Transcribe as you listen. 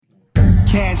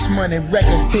Cash Money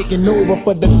Records taking over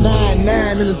for the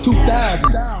 99 in the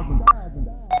 2000.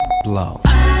 Blow.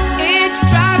 It's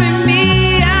driving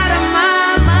me out of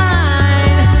my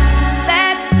mind.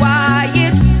 That's why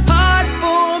it's hard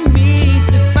for me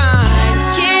to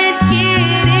find. Can't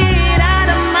get it out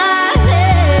of my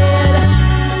head.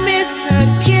 Miss her,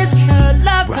 kiss her,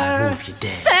 love her.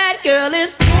 That girl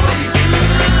is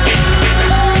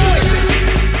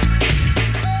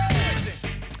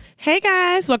Hey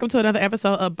guys, welcome to another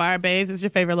episode of Bar Babes. It's your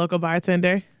favorite local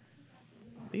bartender.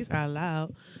 These are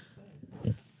loud.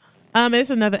 It's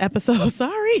another episode.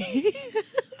 Sorry.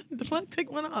 The fuck,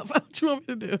 take one off. What you want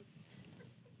me to do?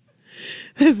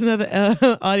 It's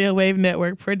another Audio Wave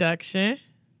Network production.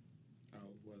 I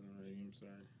wasn't ready. I'm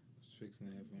sorry. I was fixing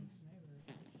the headphones.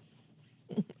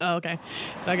 Oh, okay.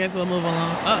 So I guess we'll move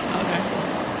along. Oh, okay.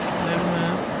 Never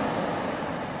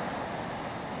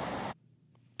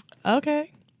mind.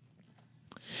 Okay.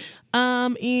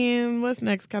 And what's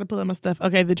next? Gotta pull out my stuff.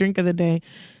 Okay, the drink of the day.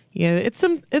 Yeah, it's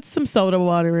some soda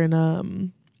water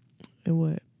and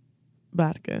what?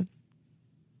 Vodka.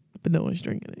 But no one's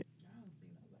drinking it.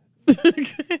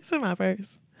 It's in my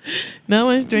purse. No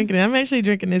one's drinking it. I'm actually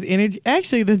drinking this energy.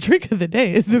 Actually, the drink of the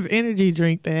day is this energy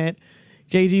drink that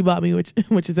JG bought me,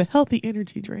 which is a healthy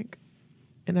energy drink.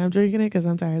 And I'm drinking it because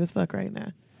I'm tired as fuck right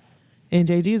now. And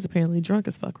JG is apparently drunk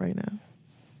as fuck right now.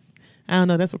 I don't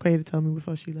know. That's what Quaida told me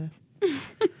before she left.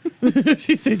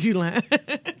 She said, you lying.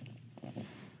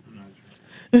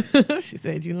 She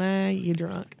said, you lying, you're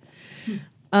drunk.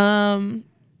 I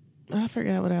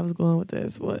forgot what I was going with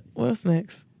this. What's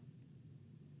next?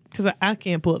 Because I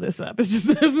can't pull this up. It's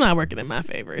not working in my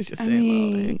favor. It's just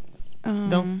saying,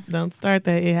 don't start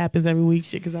that. It happens every week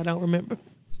shit because I don't remember.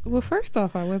 Well, first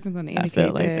off, I wasn't going to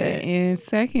indicate like that. And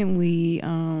secondly,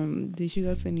 did you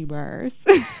go to any bars?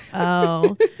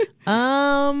 Oh,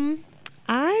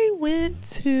 I went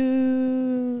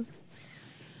to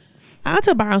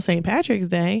a bar on St. Patrick's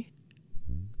Day.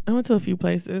 I went to a few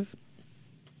places.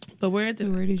 But where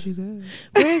did you go?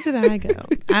 Where did I go?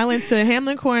 I went to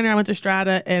Hamlin Corner, I went to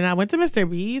Strata, and I went to Mr.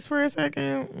 B's for a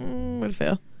second. But it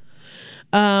fell.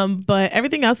 But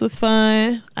everything else was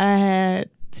fun. I had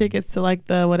tickets to like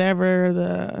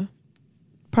the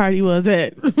party was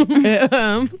at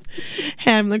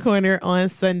Hamlin Corner on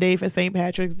Sunday for St.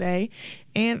 Patrick's Day.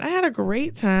 And I had a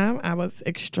great time. I was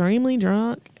extremely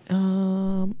drunk.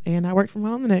 And I worked from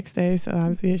home the next day, so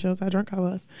obviously it shows how drunk I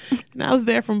was. And I was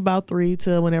there from about 3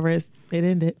 to whenever it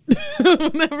ended.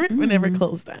 whenever it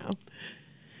closed down.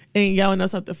 And y'all know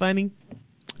something funny?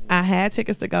 I had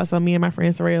tickets to go, so me and my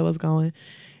friend Soraya was going.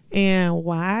 And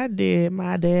why did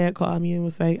my dad call me and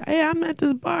was like, hey, I'm at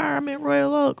this bar. I'm at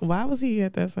Royal Oak. Why was he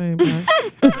at that same bar?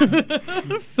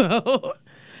 So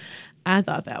I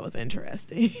thought that was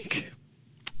interesting.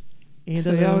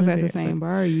 So y'all was at the same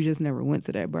bar, or you just never went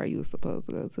to that bar you was supposed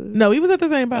to go to? No, he was at the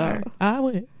same bar. Oh. I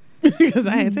went because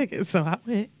I had tickets, so I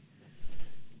went.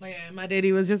 But yeah, my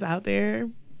daddy was just out there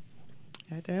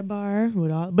at that bar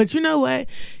with all. But you know what?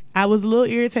 I was a little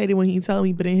irritated when he told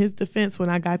me, but in his defense, when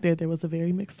I got there was a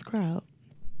very mixed crowd.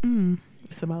 Some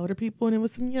older people and there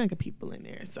was some younger people in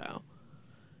there. So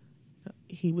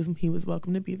he was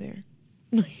welcome to be there.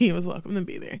 He was welcome to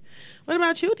be there. What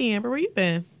about you, Amber? Where you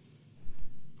been?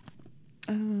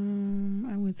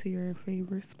 I went to your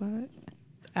favorite spot.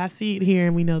 I see it here,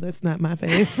 and we know that's not my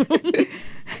favorite.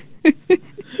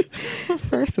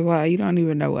 First of all, you don't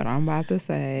even know what I'm about to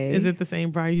say. Is it the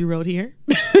same bar you wrote here?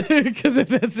 Because if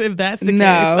that's the case,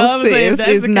 no, sis,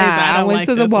 it's not. I went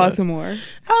to the Baltimore. One.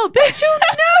 Oh, bitch, you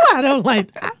know I don't like.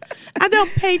 I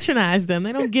don't patronize them.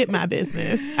 They don't get my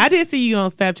business. I did see you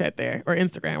on Snapchat there or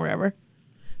Instagram, wherever. And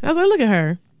I was like, look at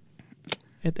her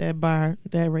at that bar,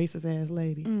 that racist ass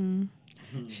lady.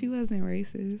 She wasn't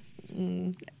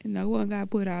racist. No one got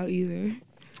put out either.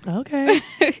 Okay.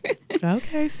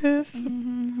 Okay, sis.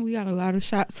 We got a lot of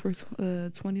shots for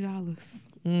 $20.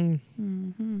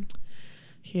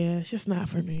 Yeah, it's just not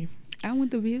for me. I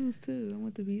went to Views too. I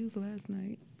went to Views last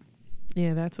night.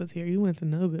 Yeah, that's what's here. You went to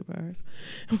no good bars.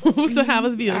 So how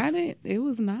was Views? It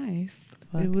was nice.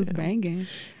 Fuck it was them. Banging.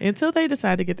 Until they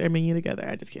decide to get their menu together,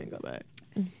 I just can't go back.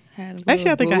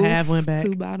 Actually, I think I have one back.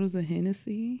 2 bottles of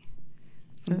Hennessy,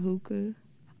 some hookah.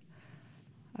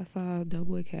 I saw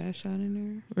Doughboy Cash out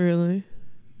in there. Really?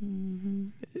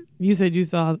 You said you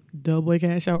saw Doughboy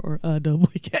Cash Out or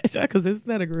Doughboy Cash Out? Because isn't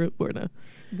that a group or no?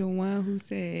 The one who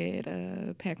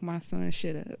said, pack my son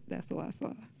shit up. That's what I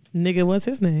saw. Nigga, what's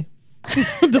his name?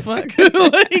 What the fuck?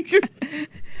 Like,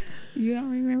 you don't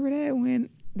remember that? When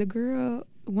the girl,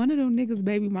 one of them niggas'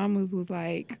 baby mamas was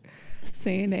like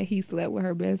saying that he slept with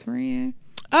her best friend.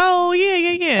 Oh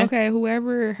yeah. Okay,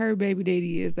 whoever her baby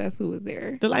daddy is, that's who was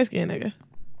there. The light skinned nigga.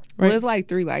 Well, Right. it's like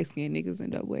 3 light skinned niggas in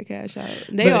Doughboy Cash Out.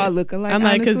 They But all look alike. I'm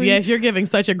like, because honestly. yes, you're giving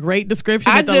such a great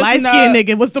description. I That the just light skinned know-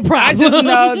 nigga was the I problem. just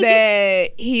know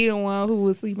that he the one who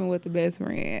was sleeping with the best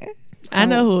friend. I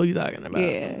know who you're talking about.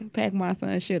 Yeah, pack my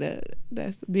son shit up.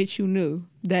 That's the bitch you knew.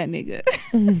 That nigga.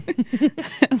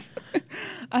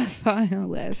 I saw him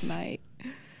last night.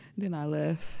 Then I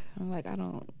left. I'm like, I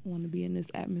don't want to be in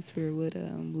this atmosphere with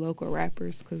local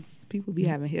rappers because people be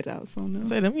having hit outs on them.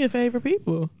 Say them your favorite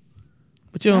people,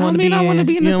 but you don't I want to mean, be. I want to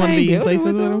be in you the don't wanna same be in building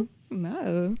places with with them.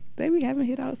 No, they be having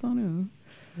hit outs on them.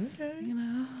 Okay. You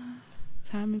know,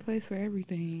 time and place for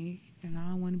everything, and I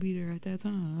don't want to be there at that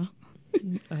time.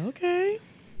 Okay.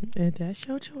 And that's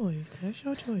your choice. That's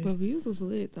your choice. But views was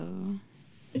lit though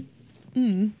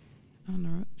Mm.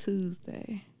 on a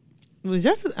Tuesday. It was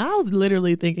just I was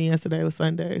literally thinking yesterday was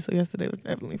Sunday, so yesterday was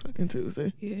definitely fucking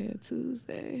Tuesday. Yeah,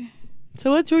 Tuesday.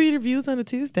 So what drew your views on a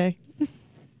Tuesday?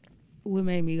 What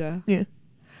made me go? Yeah.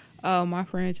 Oh, my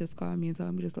friend just called me and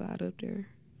told me to slide up there.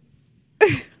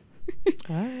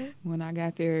 All right. When I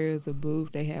got there, it was a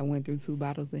booth. They had went through 2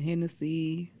 bottles of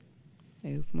Hennessy.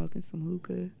 They was smoking some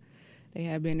hookah. They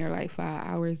had been there like 5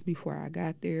 hours before I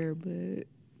got there, but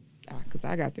because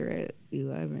I got there at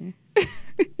 11.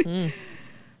 Mm.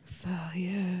 So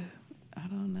yeah, I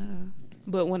don't know.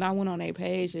 But when I went on their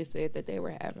page, they said that they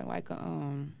were having like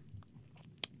a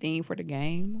theme for the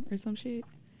game or some shit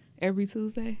every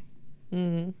Tuesday.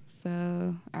 Mm-hmm.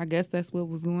 So I guess that's what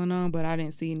was going on, but I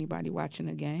didn't see anybody watching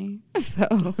the game.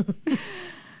 So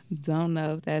don't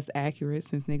know if that's accurate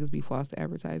since niggas be false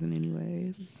advertising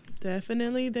anyways.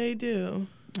 Definitely they do.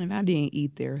 And I didn't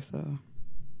eat there, so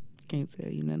can't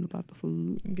tell you nothing about the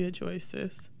food. Good choice,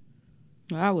 sis.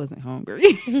 Well, I wasn't hungry.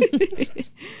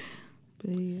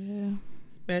 But yeah.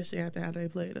 Especially after how they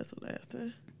played us the last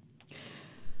time.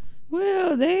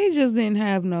 Well, they just didn't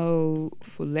have no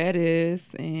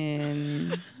lettuce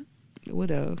and what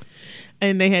else?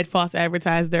 And they had false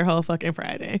advertised their whole fucking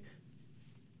Friday.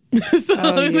 So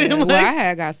Oh, yeah. then, Well, I like,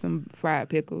 had got some fried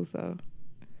pickles, so.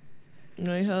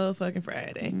 their whole fucking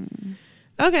Friday.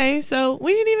 Okay, so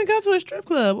we didn't even go to a strip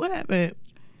club. What happened?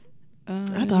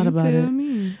 I thought you about tell it.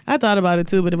 Me. I thought about it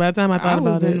too, but by the time I thought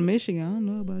was about it, in Michigan. I don't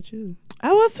know about you.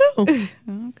 I was too.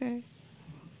 Okay.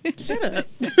 Shut up.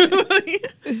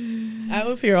 I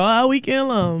was here all weekend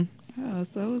long. Oh,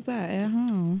 so was I at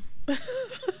home.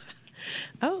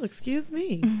 Oh, excuse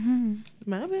me. Mm-hmm.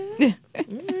 My bad. All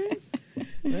right.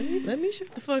 Let me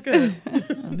shut the fuck up.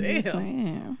 Damn.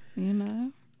 Damn. You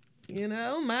know? You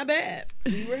know, my bad.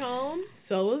 You were home.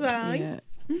 So was I.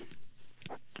 Yeah.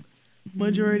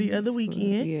 Majority of the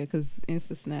weekend. Yeah, because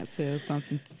Insta Snap says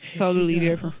something totally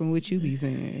different from what you be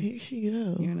saying. Here she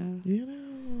go. You know? You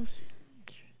know.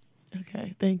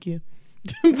 Okay. Thank you.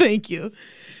 Thank you.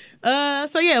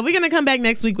 So yeah, we're gonna come back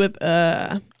next week with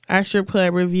our strip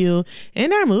club review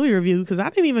and our movie review because I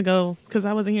didn't even go because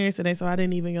I wasn't here today, so I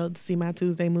didn't even go to see my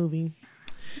Tuesday movie.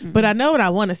 Mm-hmm. But I know what I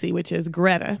want to see, which is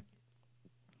Greta.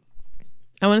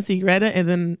 I want to see Greta, and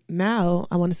then now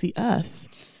I want to see Us.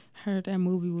 Heard that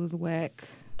movie was whack.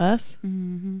 Us?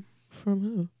 Mm-hmm. From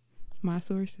who? My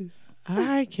sources.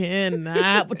 I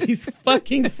cannot with these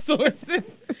fucking sources.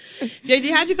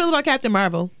 JG, how'd you feel about Captain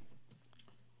Marvel?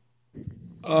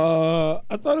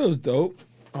 I thought it was dope.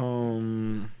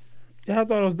 Yeah, I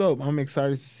thought it was dope. I'm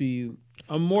excited to see.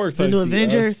 I'm more excited The to new see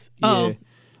Avengers? Us. Oh. Yeah.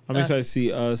 I'm Us. excited to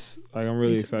see Us. Like, I'm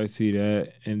really excited to see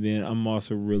that. And then I'm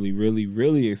also really, really,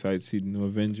 really excited to see the new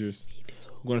Avengers.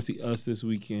 I'm going to see Us this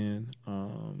weekend. I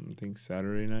think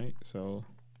Saturday night. So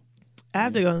I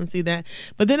have to go and see that.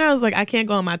 But then I was like, I can't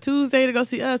go on my Tuesday to go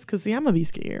see Us because, see, I'm going to be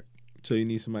scared. So you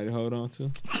need somebody to hold on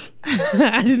to?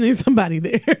 I just need somebody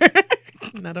there.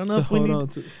 And I don't know To if we hold need. on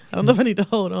to. I don't know if I need to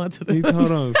hold on to them. You need to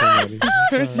hold on to somebody.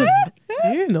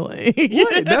 You're annoying.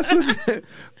 What? That's what.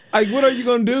 Like, what are you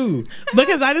gonna do?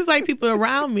 Because I just like people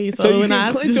around me. So, So you when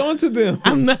can clench onto them.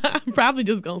 I'm probably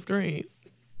just gonna scream.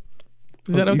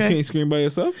 Is that okay? You can't scream by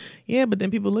yourself? Yeah, but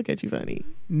then people look at you funny.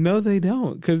 No, they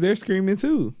don't, because they're screaming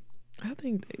too. I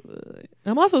think they would.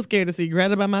 I'm also scared to see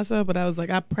Greta by myself, but I was like,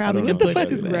 I probably I could don't push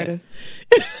know. through What is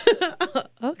that.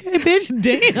 Okay, bitch,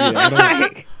 damn. Yeah, I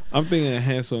don't- I'm thinking of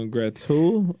Hansel and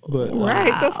Gretel, but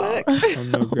Right, the fuck? I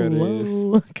don't know who Greta is.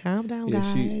 Whoa, calm down, Yeah,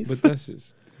 guys. but that's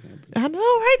just. I know,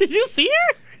 right? Did you see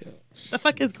her? Yeah. The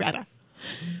fuck is Greta?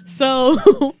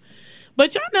 So,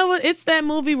 but y'all know what? It's that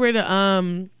movie where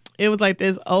the it was like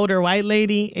this older white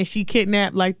lady and she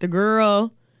kidnapped like the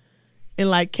girl and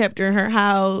like kept her in her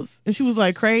house and she was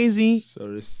like crazy.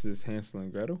 So this is Hansel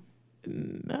and Gretel?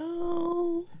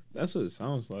 No, That's what it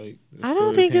sounds like. The I story don't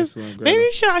of think it's. Hansel and Gretel.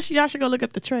 Maybe y'all should go look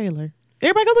up the trailer.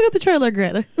 Everybody go look at the trailer,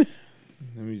 Greta. Let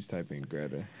me just type in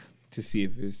Greta to see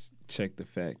if it's check the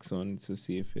facts on it to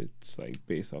see if it's like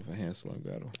based off of Hansel and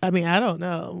Gretel. I mean, I don't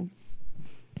know.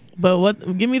 But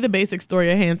what? Give me the basic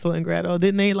story of Hansel and Gretel.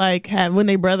 Didn't they like have when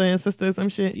they brother and sister or some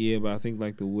shit? Yeah, but I think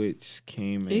like the witch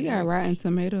came and He got Rotten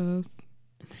Tomatoes.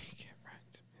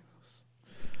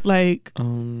 Like,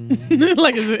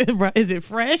 like is it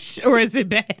fresh or is it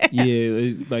bad? Yeah,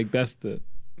 it's, like that's the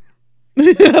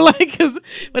like, cause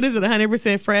what is it?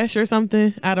 100% fresh or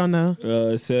something? I don't know.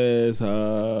 it says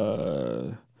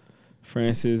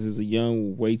Frances is a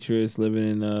young waitress living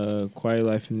in a quiet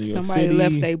life in New York Somebody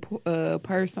City. left a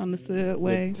purse on the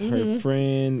subway. With her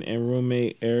friend and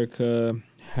roommate Erica.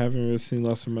 Having recently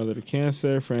lost her mother to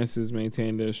cancer, Frances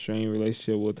maintained a strained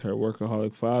relationship with her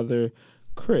workaholic father,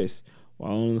 Chris.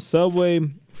 While on the subway,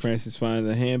 Frances finds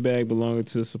a handbag belonging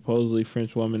to a supposedly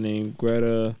French woman named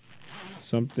Greta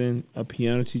something, a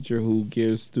piano teacher who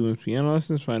gives students piano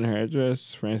lessons. Finding her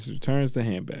address, Frances returns the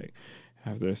handbag.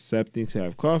 After accepting to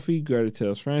have coffee, Greta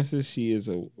tells Frances she is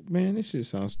a... Man, this shit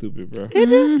sounds stupid, bro.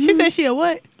 She said she a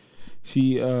what?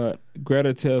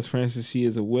 Greta tells Frances she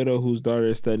is a widow whose daughter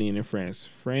is studying in France.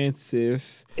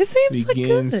 Frances It seems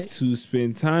begins good. to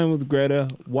spend time with Greta.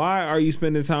 Why are you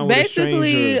spending time with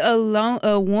Basically, a stranger?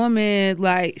 a woman,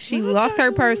 like, she lost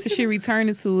her purse and she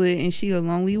returned it to it, and she a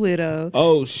lonely widow.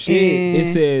 Oh, shit. It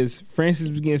And- says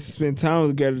Frances begins to spend time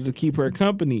with Greta to keep her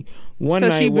company. One So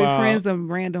night she while befriends a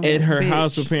random at her bitch,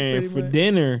 house preparing pretty for much.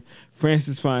 dinner,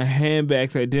 Frances finds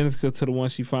handbags identical to the one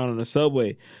she found on the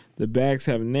subway. The bags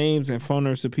have names and phone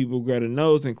numbers of people Greta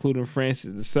knows, including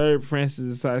Frances. Disturbed, Frances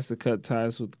decides to cut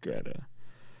ties with Greta.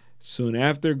 Soon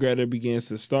after, Greta begins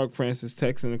to stalk Frances,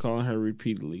 texting and calling her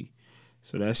repeatedly.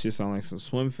 So that shit sounds like some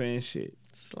swim fan shit.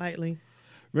 Slightly.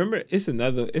 Remember, it's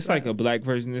like a black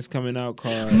version that's coming out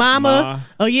called Mama.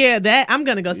 Oh yeah, that I'm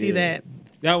gonna go see Yeah. that.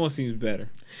 That one seems better.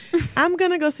 I'm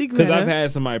gonna go see Because Greta. I've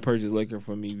had somebody purchase liquor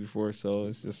for me before, so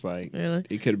it's just like, Really?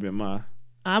 it could have been Ma.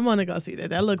 I want to go see that.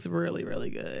 That looks really,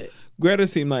 really good. Greta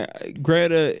seemed like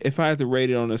Greta. If I had to rate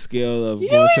it on a scale of You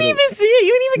going didn't to the, even see it.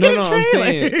 You didn't even no, get no, a I'm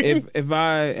trailer. saying if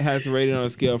I had to rate it on a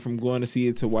scale from going to see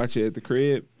it to watch it at the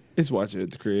crib, it's watch it at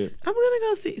the crib. I'm gonna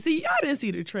go see. See, y'all didn't see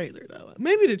the trailer though.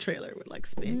 Maybe the trailer would like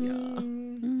spin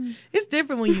y'all. It's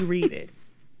different when you read it.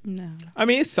 No. I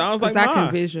mean, it sounds like Because I Ma.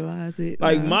 can visualize it.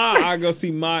 Like no. Ma, I go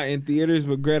see Ma in theaters,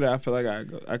 but Greta, I feel like I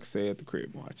could stay at the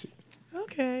crib and watch it.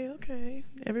 Okay.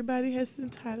 Everybody has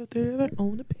entitled to their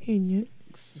own opinion.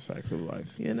 It's the facts of life.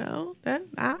 You know that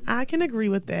I can agree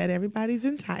with that. Everybody's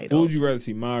entitled. Who would you rather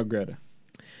see, Ma or Greta?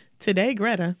 Today,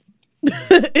 Greta.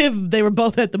 If they were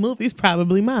both at the movies,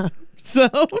 probably mine. So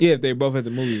Yeah, if they're both at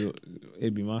the movies,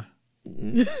 it'd be Ma.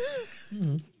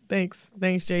 thanks,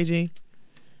 JG.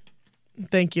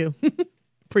 Thank you.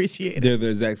 Appreciate it. They're the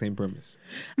exact same premise.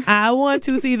 I want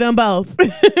to see them both.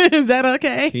 Is that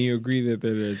okay? Can you agree that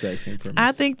they're the exact same premise?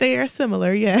 I think they are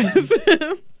similar, yes.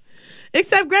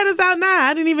 Except Greta's out now.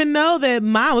 I didn't even know that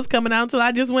mine was coming out until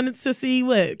I just went to see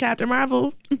what Captain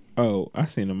Marvel. Oh, I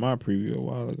seen a Ma preview a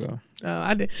while ago. Oh,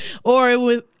 I did. Or it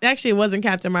wasn't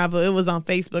Captain Marvel. It was on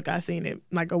Facebook. I seen it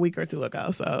like a week or two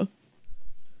ago. So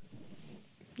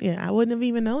yeah, I wouldn't have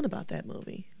even known about that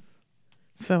movie.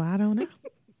 So I don't know.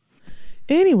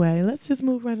 Anyway, let's just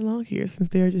move right along here since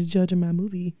they're just judging my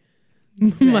movie.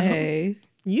 Hey.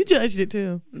 You judged it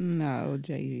too. No,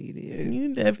 JG did.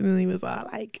 You definitely was all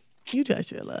like, you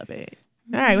judged it a little bit.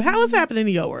 All right, how was happening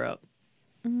in your world?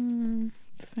 Same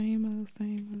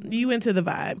old. You went to the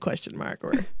vibe, question mark,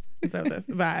 or is that what that's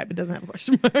vibe? It doesn't have a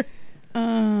question mark.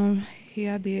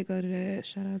 Yeah, I did go to that.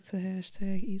 Shout out to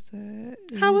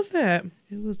 #Eastside. How was that?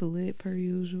 It was lit per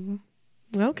usual.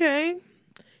 Okay.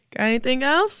 Got anything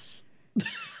else?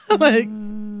 Like,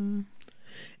 nigga,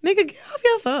 get off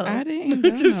your phone. I didn't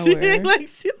go She nowhere. ain't like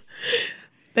shit.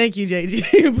 Thank you,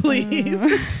 JG.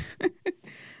 Please.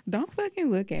 Don't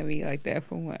fucking look at me like that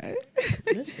for what?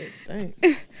 This shit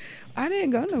stink. I didn't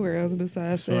go nowhere else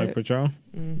besides So like that. Patron?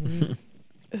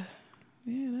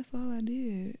 Yeah, that's all I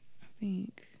did, I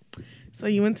think. So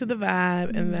you went to the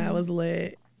vibe, and that was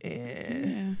lit. And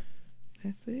Yeah,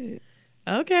 that's it.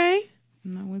 okay.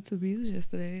 And I went to Views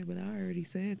yesterday, but I already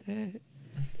said that.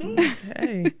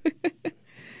 Okay.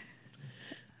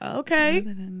 Okay.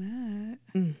 Other than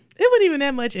It wasn't even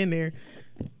that much in there.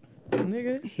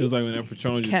 Nigga. It was like when that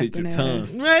Patron just hit your Capping tongue.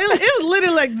 ass. Right? It was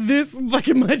literally like this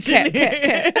fucking much in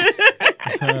there.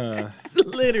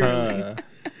 Literally.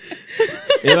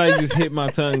 It like just hit my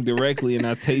tongue directly, and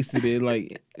I tasted it,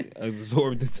 like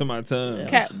absorbed into my tongue. that.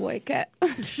 Cat boy, cat.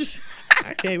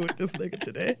 I can't with this nigga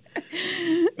today.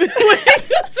 Wait,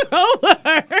 what's wrong with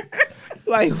her?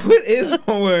 Like, what is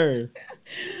wrong with her?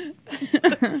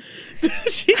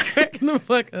 She cracking the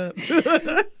fuck up.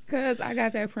 Cause I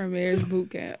got that from Marriage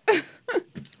Boot Camp.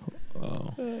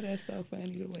 Oh. Oh, that's so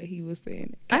funny the way he was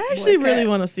saying it. I actually really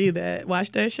want to see that.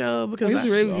 Watch that show because It's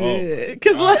really good.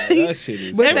 Because like that shit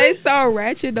is. But they so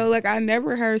ratchet though. Like I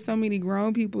never heard so many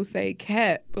grown people say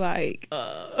cap. Like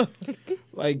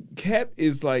Like cap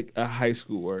is like a high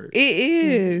school word, it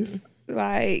is.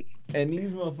 Like and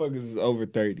these motherfuckers is over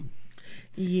 30.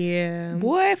 yeah,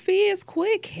 boy, Fizz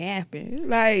quit capping.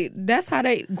 Like that's how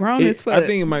they grown as fuck. I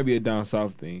think it might be a down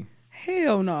south thing.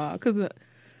 Hell no, cause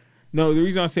No, the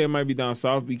reason I say it might be down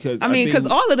south because I mean, think- because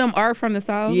all of them are from the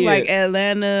South, Yeah. like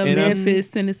Atlanta, And Memphis,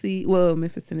 Tennessee. Well,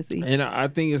 Memphis, Tennessee. And I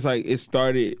think it's like it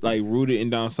started like rooted in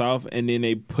down south, and then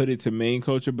they put it to main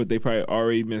culture, but they probably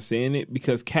already been saying it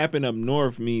because capping up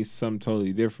north means something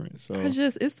totally different. So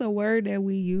It's a word that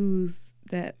we use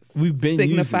that We've been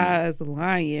signifies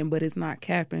lying, but it's not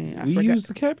capping. I we forgot. use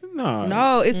the capping? No,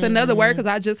 No, it's another word because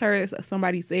I just heard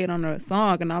somebody say it on a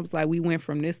song, and I was like, we went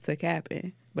from this to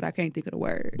capping, but I can't think of the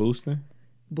word. boosting.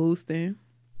 Boosting,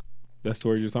 That's the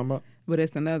word you're talking about. but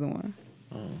it's another one.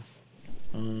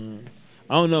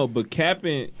 I don't know, but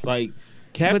capping like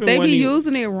capping. But they be wasn't even-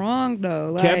 using it wrong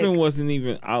though. Like, Capping wasn't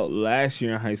even out last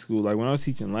year in high school. Like when I was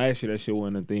teaching last year, that shit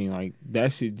wasn't a thing. Like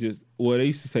that shit just they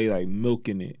used to say like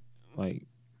milking it, like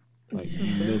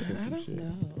milking some shit.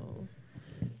 no.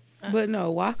 But no,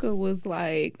 Waka was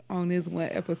like on this one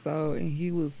episode and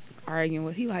he was arguing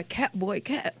with, he like, cap boy,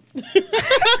 cap.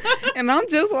 And I'm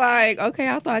just like, okay,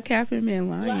 I thought capping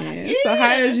meant lying. So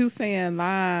how is you saying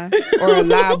lie or a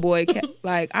lie boy cap?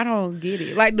 Like, I don't get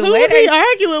it. Like the Who way was he they,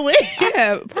 arguing with?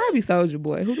 yeah, probably Soldier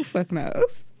Boy. Who the fuck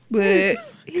knows? But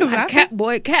he like, I cap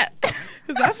boy, cap.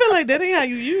 Because I feel like that ain't how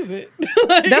you use it.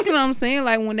 That's what I'm saying.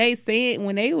 Like when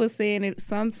they was saying it,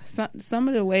 some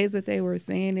of the ways that they were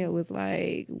saying it was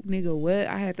like, nigga, what?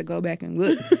 I had to go back and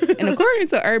look. And according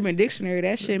to Urban Dictionary,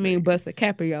 that shit mean bust a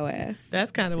cap in your ass.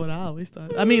 That's kind of what I always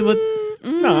thought. I mean, with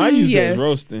No, I use that yes. as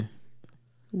roasting.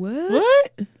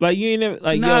 What? Like you ain't never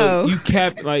like No. yo, you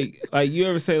cap like you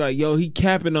ever say like yo, he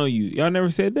capping on you. Y'all never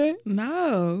said that?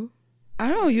 No, I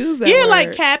don't use that. yeah, word.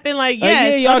 like capping, like Like,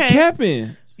 yes, yeah, y'all okay.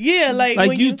 capping. Yeah, like Like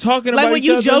when you talking like about when each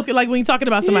you other? joking, like when you talking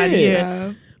about somebody. Yeah.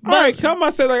 Yeah. All right, come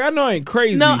on, say like I know I ain't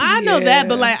crazy. No, I know Yeah. that,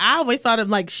 but like I always thought of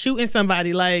like shooting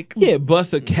somebody, like yeah,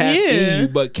 bust a cap Yeah. in you,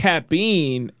 but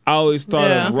capping, I always thought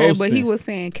Yeah. of Okay, roasting. but he was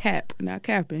saying cap, not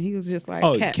capping. He was just like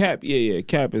cap. cap, yeah,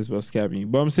 cap is bust capping.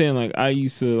 But I'm saying like I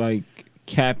used to like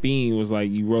capping was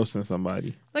like you roasting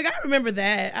somebody. Like I remember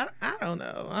that. I don't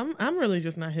know. I'm really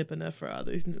just not hip enough for all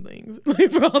these new things,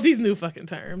 like for all these new fucking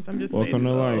terms. I'm just way Welcome too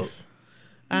to old. life.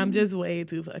 I'm just way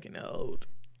too fucking old.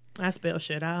 I spell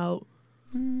shit out.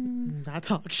 I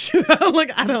talk shit out.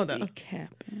 Like I don't know.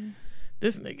 Capping.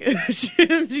 This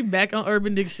nigga, she back on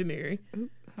Urban Dictionary. Hold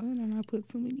on, I put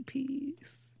too many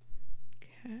P's.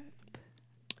 Cap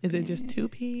Is it just 2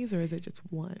 P's or is it just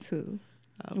 1? 2.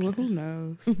 Okay. Well, who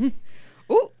knows?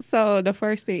 Ooh, so the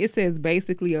first thing, it says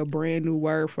basically a brand new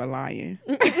word for lying.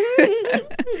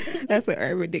 That's what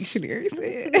Urban Dictionary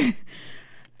said.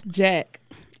 Jack,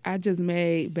 I just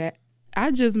made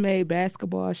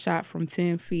basketball shot from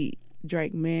 10 feet.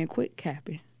 Drake, man, quit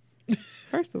capping.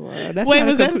 First of all, that's Wait, not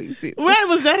was a that complete sentence. wait,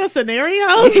 was that a scenario?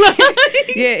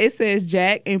 Yeah, it says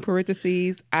Jack in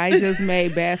parentheses. I just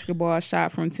made basketball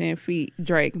shot from 10 feet.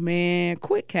 Drake, man,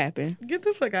 quit capping. Get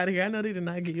the fuck out of here! I know they did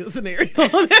not give you a scenario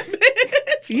on that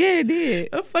bitch. Yeah, it did.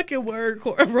 A fucking word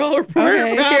roll.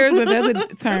 Okay, here's another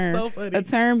term. so funny. A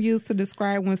term used to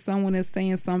describe when someone is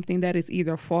saying something that is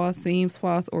either false, seems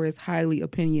false, or is highly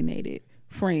opinionated.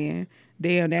 Friend,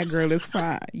 damn, that girl is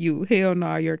fine. You, hell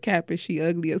no, you're capping. She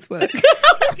ugly as fuck.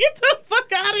 Get the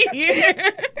fuck out of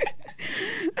here!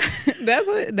 That's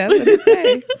what it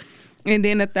say. And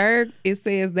then the third, it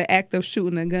says the act of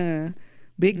shooting a gun.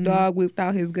 Big dog whipped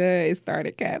out his gun and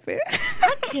started capping.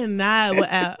 I cannot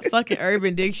without fucking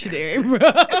Urban Dictionary, bro.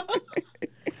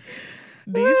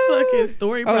 These fucking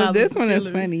story problems. Oh, this one is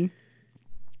killing me. funny.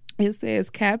 It says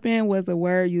capping was a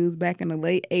word used back in the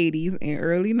late 80s and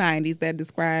early 90s that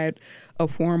described a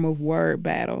form of word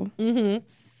battle. Mm-hmm.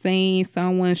 Saying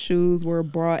someone's shoes were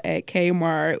bought at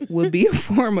Kmart would be a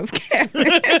form of capping.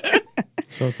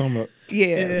 So I'm talking about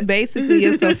Yeah, basically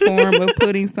it's a form of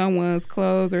putting someone's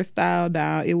clothes or style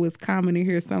down. It was common to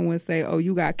hear someone say, "Oh,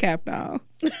 you got capped on."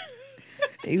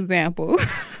 Example.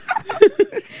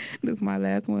 This is my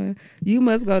last one. You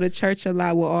must go to church a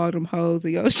lot with all them hoes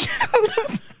in your shoes.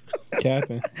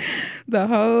 capping. The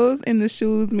hoes in the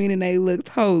shoes meaning they looked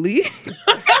holy.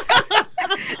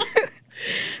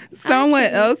 Someone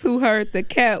else who heard the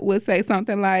cap would say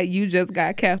something like, "You just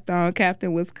got capped on."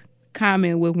 Captain was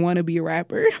common with wannabe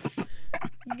rappers.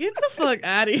 Get the fuck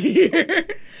out of here.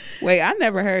 Wait, I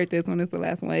never heard this one. It's the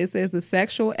last one. It says the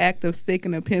sexual act of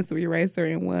sticking a pencil eraser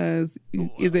in one's,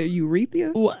 is it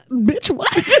urethra? What? Bitch,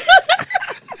 what?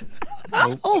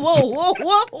 Oh,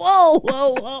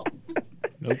 whoa.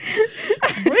 Nope.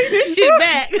 Bring this shit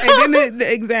back. And then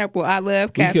the example, I love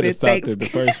We could capping. have stopped Thanks, at the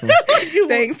first one.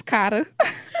 thanks, Kata.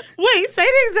 Wait, say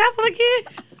the example again.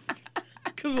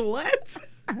 Cause what?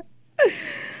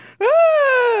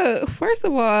 First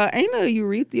of all, ain't no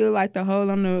urethra like the hole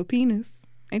on the penis.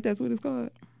 Ain't that what it's called?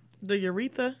 The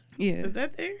urethra? Yeah. Is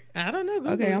that there? I don't know.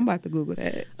 Google Okay, it. I'm about to Google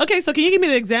that. Okay, so can you give me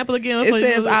the example again? It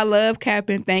says, I love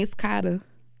capping. Thanks, Kata.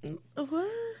 What?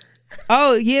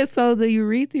 Oh, yeah, so the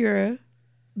urethra,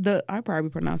 I probably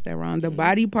pronounced that wrong. The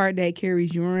body part that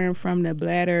carries urine from the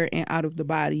bladder and out of the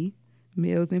body.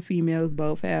 Males and females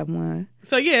both have one.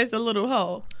 So yeah, it's a little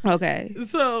hole. Okay.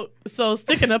 So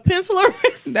sticking a pencil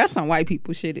eraser That's some white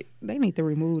people shit. They need to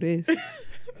remove this.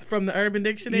 from the Urban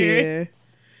Dictionary. Yeah.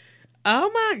 Oh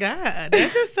my God,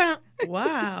 that just sound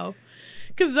wow.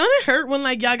 Cause don't it hurt when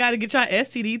like y'all got to get y'all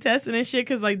STD tested and shit?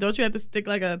 Cause like don't you have to stick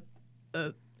like a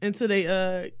into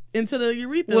the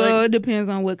urethra? Well, Like, it depends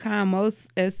on what kind.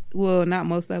 Not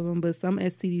most of them, but some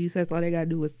STD tests, all they gotta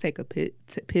do is take a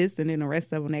piss, and then the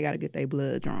rest of them they gotta get their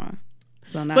blood drawn.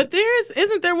 So not. but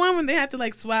isn't there one when they have to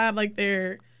like swab like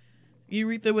their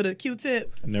urethra with a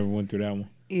Q-tip? I never went through that one.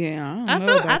 Yeah, I don't I know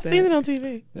feel about I've that. seen it on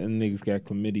TV. Them niggas got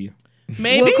chlamydia.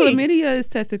 Maybe. Well, chlamydia is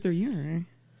tested through urine.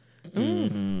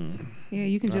 Mm. Yeah,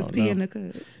 you can I just don't pee know. in the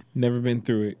cup. Never been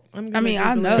through it. I'm I gonna mean,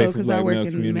 I Google know it. Faithful because I black work male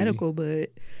in community. medical, but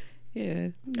yeah,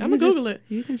 I'ma Google it.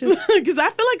 You can just Because I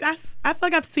feel like I feel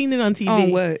like I've seen it on TV.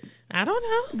 on what? I don't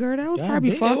know. Girl, that was God probably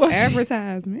damn. false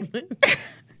advertisement.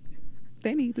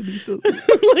 They need to be sued.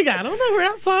 Like I don't know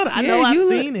where I saw it. I Yeah, know I've you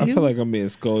look- seen I it. feel like I'm being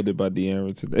scolded by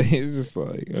Deanna today. It's just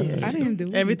like I didn't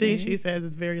do Everything anything. she says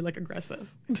is very like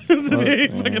aggressive. It's very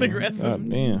fucking aggressive. God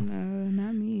damn. No,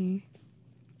 not me.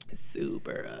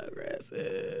 Super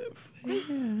aggressive. Yeah,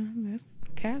 that's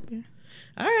capping.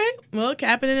 All right. Well,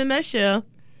 capping in a nutshell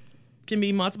can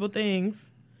be multiple things,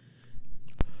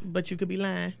 but you could be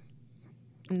lying.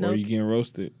 No, Or you getting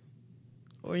roasted.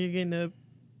 or you're getting a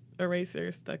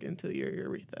eraser stuck into your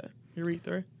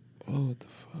urethra, Oh, what the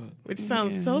fuck? which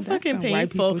sounds Yeah, so that's fucking some white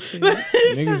painful. people shit.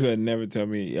 Niggas would never tell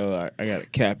me, yo, I gotta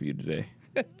cap you today.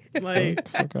 Like,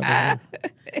 Fuck out of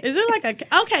here. is it like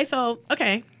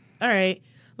okay, all right,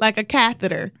 like a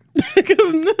catheter?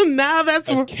 Because now that's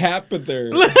A what. catheter.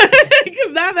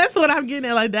 Because now that's what I'm getting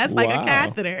at. Like that's like a Wow.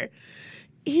 catheter.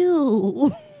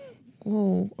 Ew.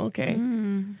 Oh, okay. I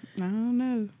don't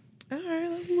know. All right,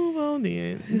 let's move on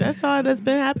then. That's all that's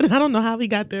been happening. I don't know how we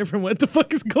got there from what the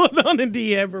fuck is going on in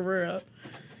the ever world.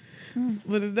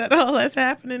 But is that all that's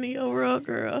happening in your world,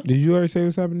 girl? Did you already say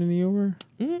what's happening in your world?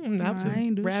 I'm Nah, just I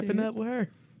ain't do wrapping shit. up with her.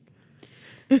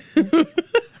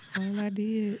 All I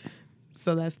did.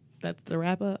 So that's the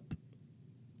wrap up.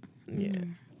 Yeah.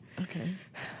 Okay.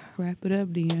 Wrap it up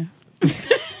then.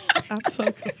 I'm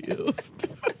so confused.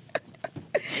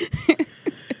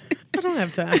 I don't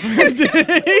have time for her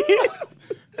today.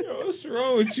 Yo, what's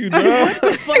wrong with you, dog?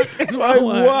 Fuck is Like,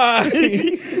 wrong?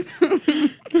 why?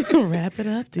 Wrap it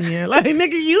up then. Like,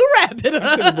 nigga, you wrap it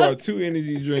I should have up. brought 2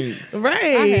 energy drinks.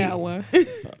 Right. I had one.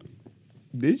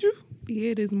 Did you?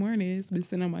 Yeah, this morning. It's been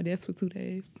sitting on my desk for 2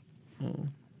 days.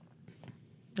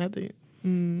 I think.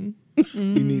 You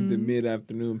need the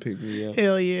mid-afternoon pick-me up.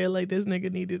 Hell yeah. Like, this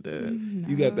nigga needed to.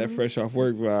 You got that fresh off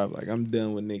work vibe. Like, I'm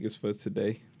done with niggas for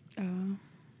today.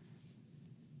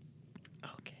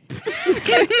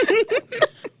 Okay.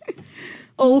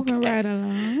 Moving right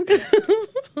along.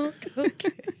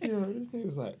 Okay. You know, this nigga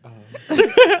was like,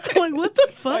 Like, what the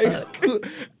fuck?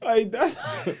 like, that's,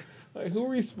 like, who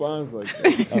responds like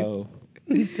that? Oh.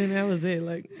 Then that was it.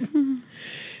 Like, all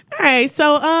right.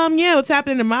 So, yeah, what's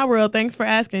happening in my world? Thanks for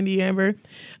asking, D'Amber.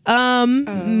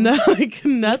 No, like,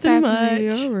 nothing Happening in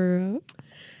much. your world.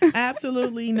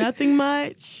 Absolutely nothing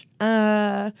much.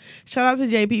 Shout out to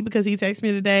JP because he texted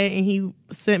me today and he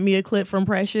sent me a clip from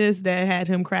Precious that had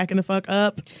him cracking the fuck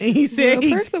up. And he said, Well,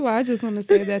 first of all, I just want to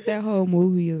say that whole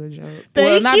movie is a joke. Thank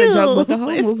well, not you. a joke, but the whole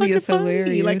It's movie fucking is funny.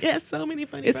 hilarious. Like, it has so many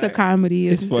funny It's a parts. comedy.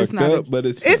 It's fucked not up, but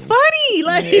it's funny. It's funny.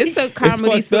 Like, It's a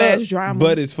comedy It's fucked slash up, drama.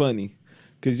 but it's funny.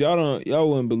 Cause y'all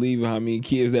wouldn't believe how many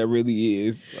kids that really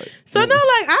is. Like, so no,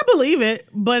 like, I believe it,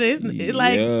 but it's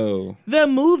like yo. the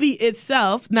movie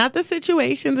itself, not the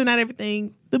situations and not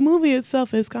everything. The movie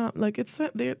itself is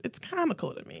it's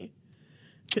comical to me.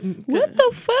 what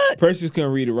the fuck, Precious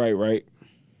couldn't read it right?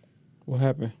 What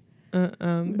happened?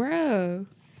 bro?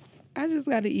 I I just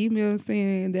got an email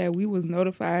saying that we was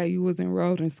notified you was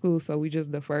enrolled in school, so we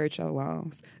just deferred your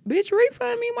loans. Bitch,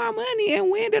 refund me my money. And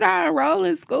when did I enroll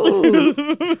in school?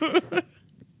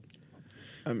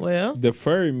 Well,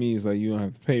 defer means like you don't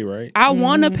have to pay, right? I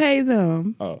want to pay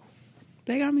them. Oh,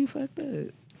 They got me fucked up.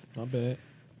 my bad.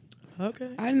 okay.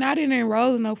 I didn't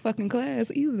enroll in no fucking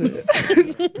class either.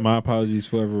 My apologies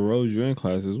for ever enrolled you in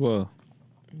class as well.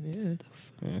 Yeah.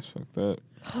 Yeah, it's fucked up.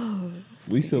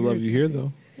 We still love you here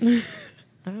though.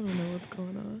 I don't know what's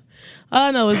going on. All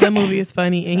I know is that movie is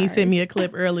funny, and he sent me a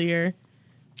clip earlier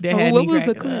that had what me was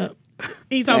the cracking clip? up.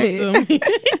 He told me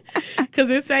because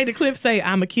it say the clip say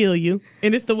 "I'ma kill you,"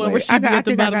 and it's the one where she be at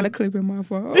the bottom. I got a clip in my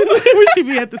phone. Where she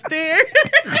be at the stair.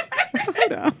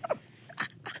 Hold on.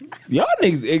 Y'all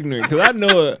niggas ignorant because I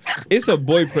know it's a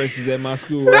boy Precious at my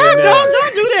school Stop! right now.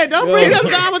 Don't do that. Don't bring us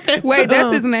down with that. Wait, stuff.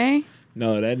 that's his name?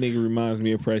 No, that nigga reminds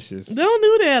me of Precious. Don't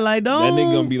do that. Like, That don't.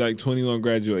 nigga gonna be like 21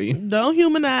 graduating. Don't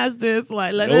humanize this.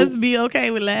 Like, let Nope. us be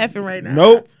okay with laughing right now.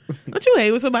 Nope. Don't you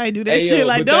hate when somebody do that Hey, shit? yo,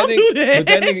 Like, but don't do that. But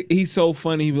that nigga, he's so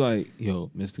funny. He be like, "Yo,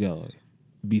 Mr. Galloway,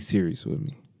 be serious with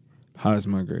me. How's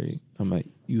my grade?" I'm like,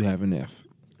 "You have an F."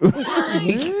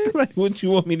 Like, what you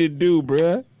want me to do,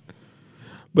 bruh?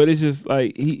 But it's just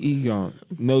like he gone.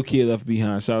 No kid left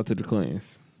behind. Shout out to the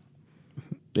Clintons.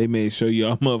 They made sure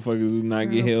y'all motherfuckers would not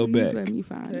get held Please back. Let me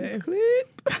find Hey. this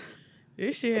clip.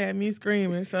 This shit had me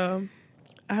screaming. So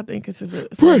I think it's a good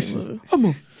Precious, I'm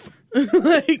a.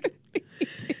 like,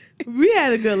 we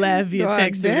had a good laugh via Dog,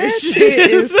 text. that This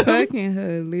shit is So- fucking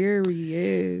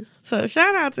hilarious. So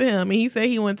shout out to him. And he said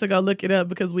he went to go look it up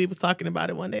because we was talking about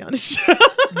it one day on the show.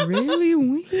 Really? When?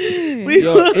 We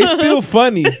Yo, it's still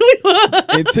funny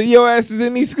until your ass is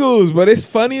in these schools, but it's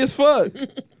funny as fuck.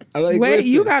 I like. Wait,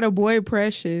 listen, you got a boy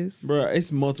Precious. bro. It's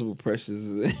multiple Precious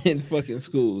in fucking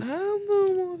schools. I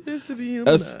don't want this to be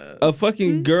A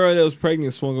fucking girl that was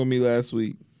pregnant swung on me last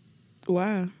week.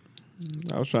 Wow.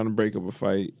 I was trying to break up a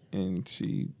fight, and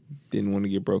she didn't want to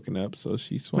get broken up, so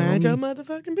she swung Mind your on me.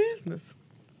 motherfucking business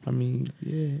I mean,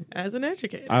 yeah. as an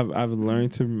educator. I've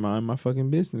learned to mind my fucking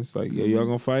business. Like, yo, y'all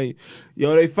gonna fight?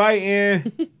 Yo, they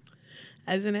fighting.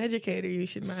 As an educator, you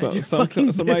should mind your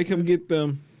Somebody fucking come get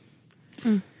them.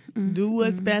 business. Do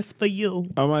what's best for you.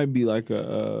 I might be like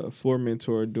a floor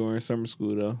mentor during summer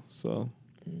school though, so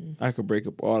I could break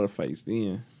up all the fights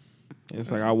then. And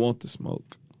it's like I want the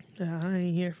smoke. I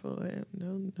ain't here for it.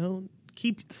 Don't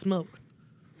keep the smoke.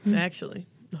 Actually,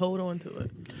 hold on to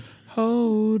it.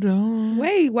 Hold on.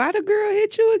 Wait, why the girl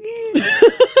hit you again?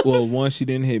 Well, one, she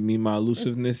didn't hit me. My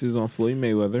elusiveness is on Floyd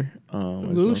Mayweather.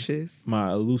 Lucius.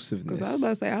 My elusiveness. Because I was about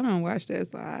to say, I don't watch that,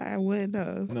 so I wouldn't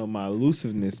know. No, my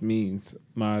elusiveness means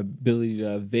my ability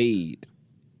to evade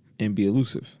and be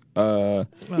elusive. Oh,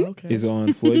 okay. Is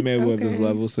on Floyd Mayweather's Okay.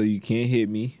 level, so you can't hit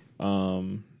me.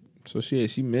 So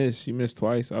she missed. She missed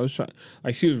twice. I was trying,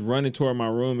 like, she was running toward my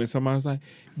room, and somebody was like,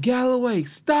 "Galloway,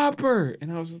 stop her!"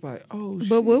 And I was just like, "Oh." But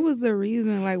shit. what was the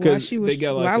reason? Like, why 'Cause she was? they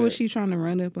got, like, why was a- she trying to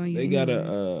run up on you? They got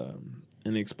anyway?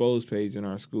 an exposed page in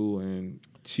our school, and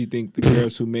she think the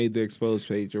girls who made the exposed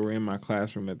page were in my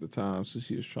classroom at the time, so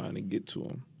she was trying to get to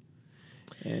them.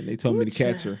 And they told me to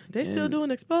catch her. They still And- doing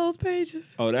exposed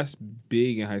pages? Oh, that's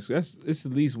big in high school. It's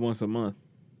at least once a month.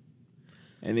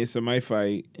 And then somebody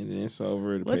fight, and then it's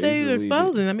over. The What page they deleted.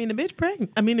 exposing? I mean, the bitch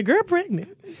pregnant. I mean, the girl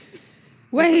pregnant.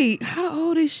 Wait, how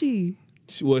old is she?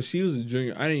 She was a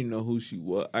junior. I didn't even know who she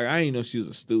was. I didn't even know she was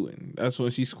a student. That's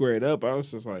when she squared up. I was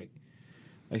just like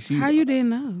she. How you didn't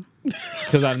know?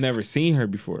 Because I've never seen her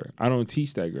before. I don't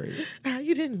teach that grade. How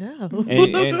you didn't know?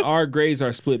 And our grades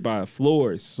are split by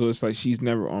floors, so it's like she's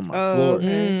never on my floor.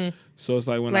 okay. So it's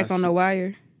like when Like I on the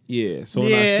wire. yeah. So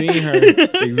when Yeah. I seen her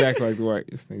exactly like the right.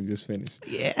 This thing just finished.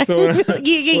 Yeah. So when I-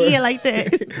 yeah, like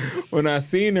that. When I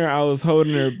seen her, I was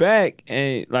holding her back,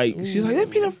 and like she's like, "Let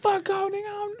me the fuck go,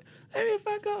 nigga. Let me the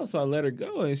fuck go." So I let her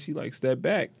go, and she like stepped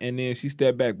back, and then she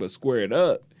stepped back but squared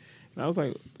up. And I was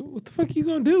like, "What the fuck you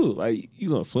gonna do? Like you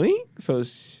gonna swing?" So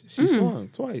she swung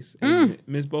twice and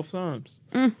missed both times.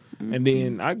 And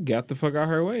then I got the fuck out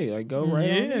her way. Like go right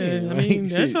on Yeah, in. I Like, mean,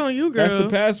 that's shit. on you, That's the girl.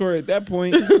 password at that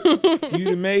point. You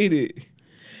done made it.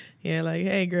 Yeah, like,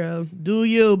 hey, girl, do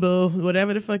you, boo.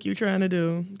 Whatever the fuck you trying to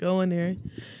do, go in there.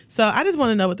 So I just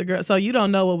want to know what the girl. So you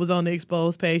don't know what was on the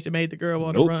exposed page that made the girl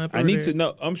want to Nope. run. I through need there. to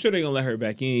know. I'm sure they're gonna let her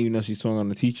back in, even though she swung on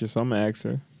the teacher. So I'm gonna ask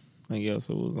her. Like, yo,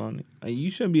 so what was on it? Like, you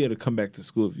shouldn't be able to come back to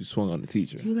school if you swung on the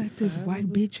teacher. You like this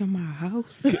white bitch in my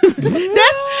house? That's the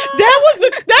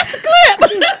clip.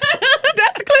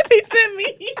 That's the clip he sent me.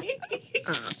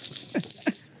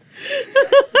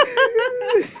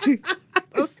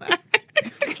 I'm sorry.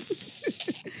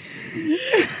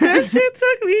 That shit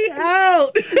took me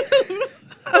out.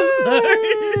 I'm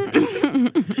sorry.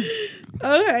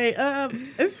 anyway,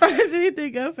 as far as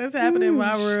anything else that's happened in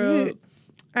my world, shit.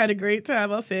 I had a great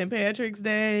time on St. Patrick's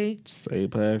Day.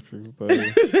 St. Patrick's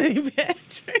Day. St.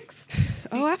 Patrick's.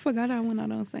 Oh, I forgot I went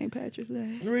out on St. Patrick's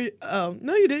Day.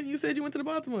 No, you didn't. You said you went to the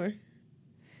Baltimore.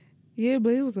 Yeah,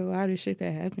 but it was a lot of shit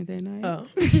that happened that night.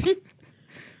 Oh.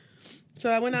 So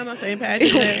I went out on St.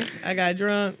 Patrick's Day. I got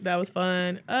drunk. That was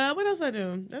fun. What else I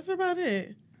do? That's about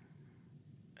it.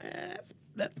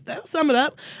 That'll sum it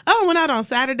up. I went out on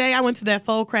Saturday. I went to that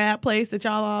faux crab place that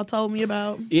y'all all told me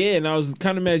about. Yeah, and I was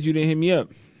kind of mad you didn't hit me up.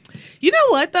 You know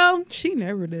what though? She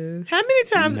never does. How many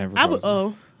times Never I would?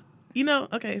 calls me. You know.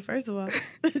 Okay, first of all,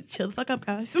 chill the fuck up,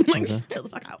 guys. Okay. Chill the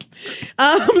fuck out.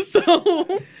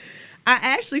 So I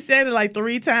actually said it like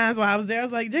 3 times while I was there. I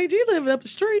was like, JG lived up the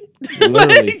street.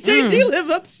 Literally. JG lived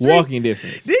up the street. Walking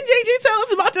distance. Didn't JG tell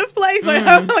us about this place? Like,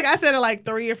 like I said it like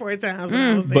 3 or 4 times when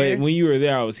I was there. But when you were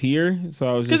there, I was here, so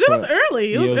I was just Because it was like,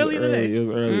 early. It was early in the day. It was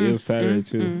early. It was Saturday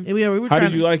too. Yeah, we were How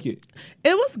trying did you like it?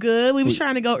 It was good. We was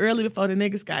trying to go early before the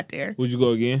niggas got there. Would you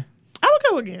go again? I would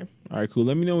go again. All right, cool.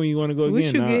 Let me know when you want to go What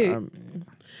again. you get?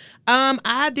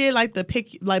 I did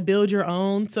like build your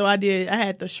own. So I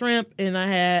had the shrimp and I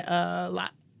had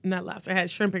not lobster. I had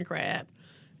shrimp and crab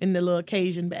in the little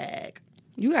Cajun bag.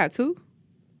 You got 2?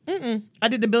 I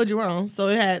did the build your own. So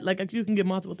it had like you can get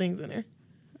multiple things in there.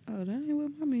 Oh, that ain't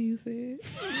what my menu said.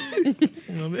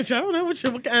 No, bitch, I don't know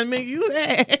what kind of menu you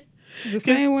had. The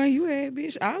same one you had,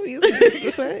 bitch. Obviously.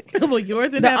 Well,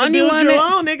 yours didn't The have to only build one your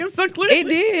that- own, nigga. So clearly. It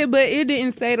did, but it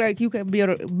didn't say like you could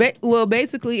build well,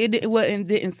 basically it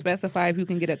didn't specify if you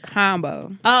can get a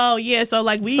combo. Oh yeah, so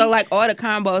like So like all the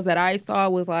combos that I saw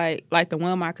was like the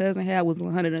one my cousin had was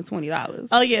 $120.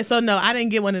 Oh yeah, so no, I didn't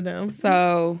get one of them.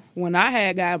 So when I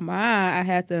had got mine, I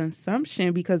had the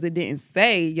assumption because it didn't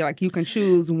say like you can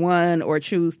choose 1 or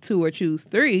choose 2 or choose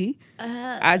 3.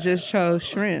 I just chose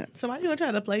shrimp. So why you gonna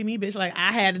try to play me, bitch? Like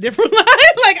I had a different line.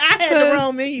 Like I had the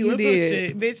wrong menu you or some did.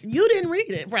 shit, bitch. You didn't read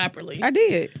it properly. I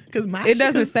did. Because my It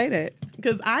doesn't say that.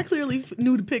 Because I clearly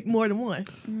knew to pick more than one.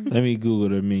 Let me Google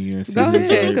the menu and see. Go who's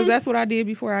ahead, right. because that's what I did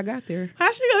before I got there.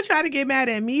 How she gonna try to get mad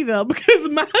at me though? Because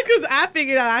I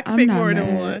figured out I could I'm pick not more than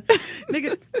mad. one.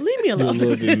 Nigga, leave me You're a alone.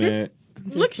 little bit mad.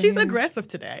 Look, she's aggressive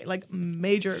today. Like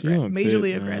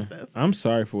majorly aggressive. I'm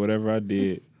sorry for whatever I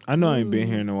did. I know I ain't been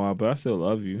here in a while, but I still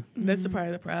love you. That's a part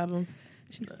of the problem.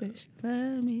 She said she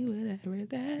love me, whatever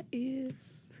that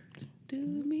is. Do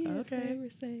me a Okay. favor,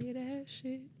 say that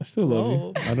shit. I still love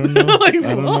Whoa. you. I don't know. Like, I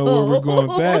don't know where we're going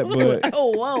with that, but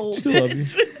oh whoa. still love you.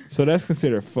 So that's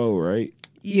considered faux, right?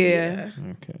 Yeah.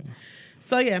 Okay.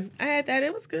 So yeah, I had that.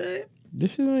 It was good.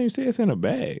 This shit don't even say it's in a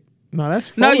bag. No, that's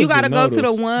faux. No, you is the gotta go to the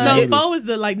noodles. one- No, It- pho is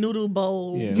the like noodle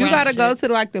bowl. Yeah. You wrap gotta go shit. to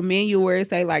like the menu where it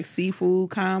say like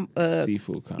seafood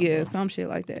Seafood combo. yeah, some shit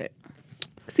like that.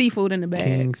 Seafood in the bag.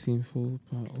 King seafood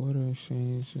pot order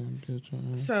exchange and build your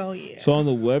own. So yeah. So on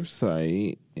the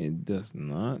website, it does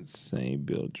not say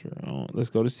build your own. Let's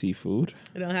go to seafood.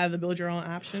 You don't have the build your own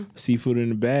option. Seafood in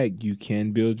the bag. You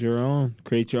can build your own.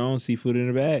 Create your own seafood in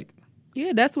the bag.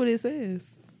 Yeah, that's what it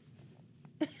says.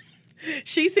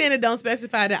 She's saying it don't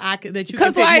specify that you can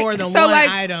 'Cause, pick like, more than so, one like-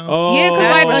 item. Oh, Yeah, because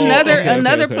that's like what she another said.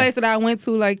 another Okay. place that I went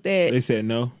to like that. They said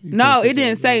no. You No, can't it pick didn't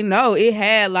your say own. no. It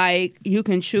had like you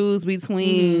can choose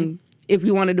between if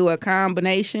you want to do a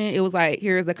combination. It was like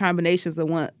here's the combinations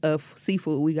of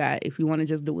seafood we got. If you want to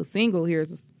just do a single,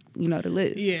 here's the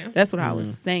list. Yeah. that's what I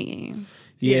was saying.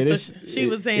 Yeah, so this- she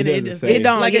was saying doesn't it doesn't. say It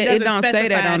don't. Like, yeah, it doesn't don't say that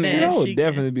specify on that. there. I would She can.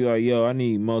 definitely be like, yo, I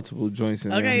need multiple joints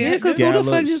in there. Okay, Yeah, yeah, because who the fuck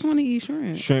Scallops, just want to eat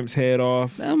shrimp? Shrimp's head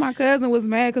off. No, my cousin was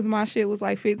mad because my shit was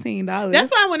like $15.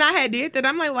 That's why when I had did that,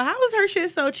 I'm like, well, how was her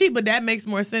shit so cheap? But that makes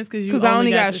more sense because because I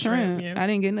only got the shrimp. Yeah. I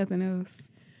didn't get nothing else.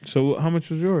 So how much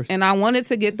was yours? And I wanted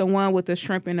to get the one with the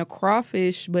shrimp and the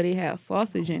crawfish, but it had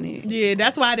sausage in it. Yeah,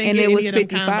 that's why I didn't And get it any was of them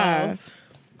 55. combos.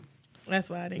 That's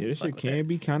why I didn't. Yeah, this fuck shit with can that.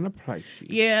 be kind of pricey.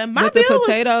 Yeah, my But the bill was-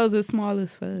 potatoes is small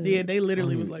as fuck. Yeah, they I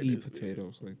literally don't was even like eat this.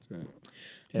 potatoes like that.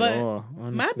 But At all, My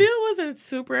honestly. bill wasn't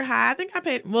super high. I think I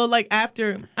paid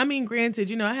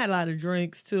granted, I had a lot of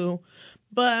drinks too,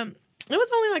 but it was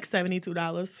only like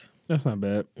 $72. That's not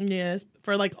bad. Yes,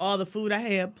 for like all the food I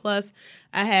had. Plus,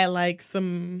 I had like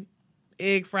some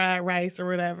egg fried rice or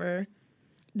whatever.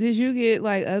 Did you get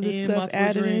like other And stuff multiple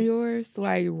added in drinks. yours?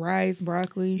 Like rice,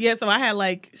 broccoli? Yeah, so I had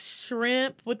like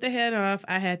shrimp with the head off.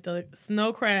 I had the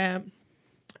snow crab.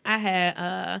 I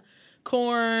had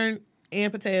corn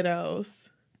and potatoes.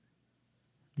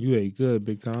 You ate good,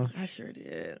 big time. I sure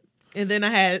did. And then I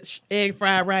had egg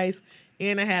fried rice,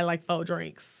 and I had like 4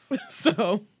 drinks.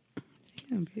 So,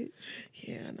 Damn, bitch.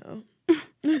 yeah, I know.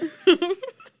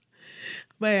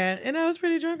 But yeah, and I was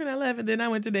pretty drunk when I left. And then I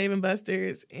went to Dave and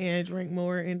Buster's and drank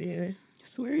more. And then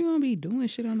Swear you don't be doing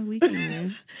shit on the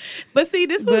weekend. But see,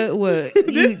 this was But what?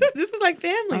 this was like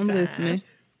family I'm time. listening.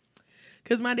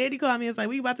 Cause my daddy called me and was like,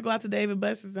 "We about to go out to David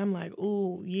Buster's." I'm like,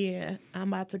 "Ooh, yeah,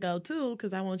 I'm about to go too,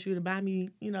 cause I want you to buy me,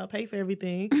 pay for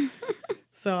everything."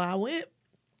 So I went.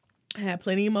 I had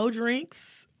plenty more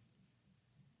drinks.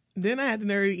 Then I had the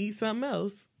nerve to eat something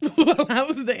else while I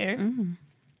was there.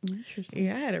 Interesting.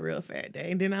 Yeah, I had a real fat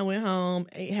day. And then I went home,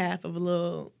 ate half of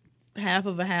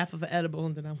an edible,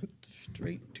 and then I went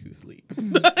straight to sleep.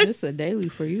 It's a daily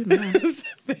for you now.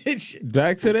 Bitch,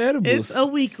 Back to the edibles. it's a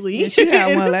weekly. Yeah, she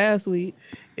had one last week.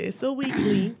 It's a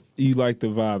weekly. You like the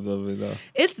vibe of it though.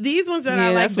 It's these ones that Yeah,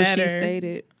 I like that's what better. she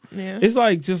stated. Yeah. It's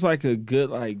like just like a good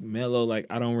like mellow. Like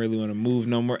I don't really want to move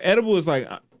no more. Edible is like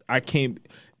I can't.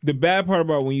 The bad part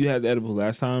about when you had the edible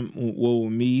last time, well,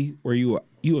 with me, where you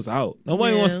was out.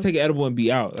 Nobody wants to take an edible and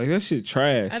be out. Like that shit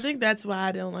trash. I think that's why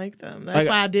I don't like them. That's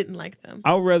why I didn't like them.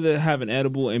 I would rather have an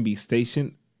edible and be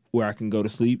stationed where I can go to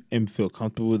sleep and feel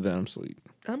comfortable that I'm asleep.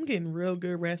 I'm getting real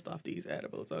good rest off these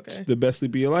edibles, okay? It's the best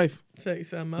sleep of your life. Tell you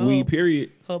something. Weed,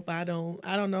 period. Hope I don't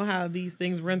know how these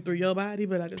things run through your body,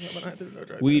 but I just hope I don't have to do no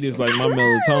drug Weed test. is like my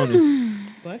melatonin.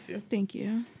 Bless you. Thank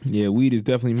you. Yeah, weed is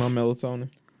definitely my melatonin.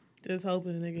 Just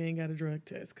hoping the nigga ain't got a drug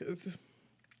test, because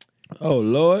Oh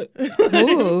Lord.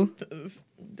 Ooh.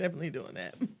 definitely doing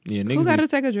that. Yeah, Who niggas got to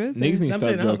need, take a drug niggas test? need to I'm stop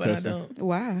saying I drug hope I testing. don't.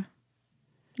 Why?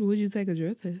 Would you take a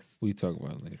drug test? We talk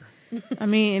about it later. I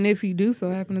mean, and if you do so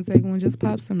happen to take one, just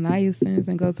pop some niacins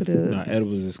and go to the... Nah,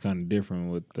 edibles is kind of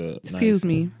different with the. Excuse niacin.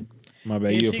 me. My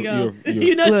bad. Here You're, she go. you're,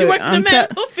 You know, she Look, worked in I'm the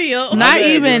medical field. Not bad,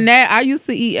 even girl. that. I used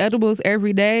to eat edibles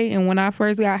every day, and when I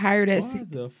first got hired at... Why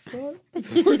the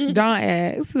fuck? Don't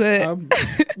ask. But What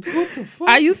the fuck?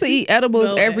 I used to eat edibles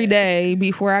No every ask. day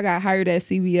before I got hired at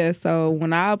CVS. So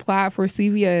when I applied for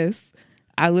CVS,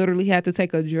 I literally had to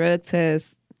take a drug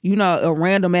test, a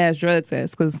random ass drug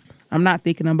test, because I'm not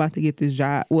thinking I'm about to get this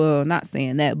job. Well, not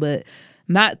saying that, but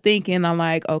not thinking I'm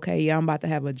like, okay, yeah, I'm about to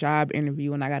have a job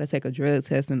interview and I got to take a drug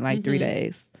test in like 3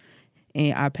 days.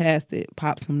 And I passed it.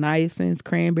 Pop some niacins,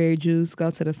 cranberry juice,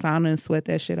 go to the sauna and sweat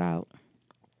that shit out.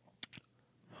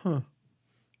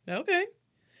 Okay.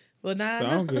 Well, now I know.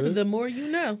 Sound good. The more you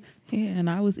know. Yeah, and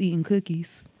I was eating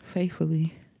cookies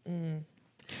faithfully.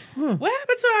 What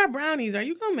happened to our brownies? Are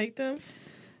you going to make them?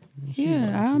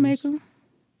 Yeah, I'll make them.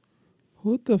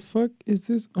 What the fuck is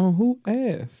this on who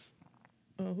ass?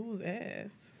 Oh, whose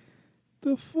ass?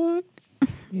 The fuck?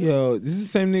 Yo, this is the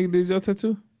same nigga that did your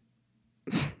tattoo?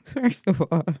 First of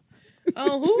all,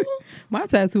 Oh, who? my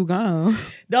tattoo gone.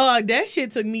 Dog, that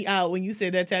shit took me out when you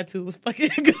said that tattoo was fucking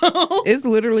gone. It's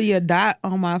literally a dot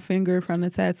on my finger from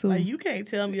the tattoo. Like, you can't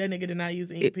tell me that nigga did not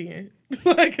use ink pen.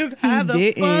 Like, cause how the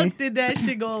didn't. fuck did that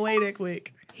shit go away that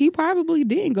quick? He probably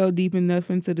didn't go deep enough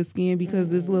into the skin because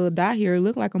this little dot here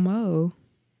looked like a mole.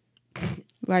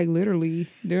 Like, literally,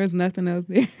 there's nothing else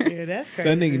there. Yeah, that's crazy.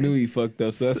 That nigga knew he fucked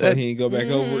up, so that's why he ain't go back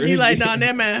over it. He like, nah,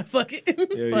 that man, fuck it. Yeah,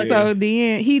 Fuck yeah. So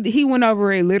then he went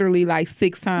over it literally like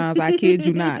 6 times. I kid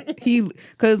you not.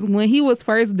 Because when he was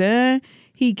first done,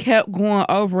 he kept going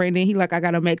over it. And then he like, I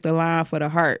got to make the line for the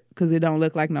heart because it don't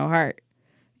look like no heart.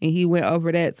 And he went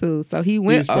over that too. So he He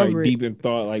went was probably over it. deep in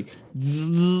thought, like.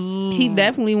 He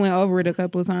definitely went over it a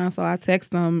couple of times. So I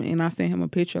texted him and I sent him a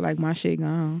picture like my shit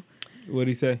gone. What'd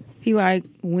he say? He like,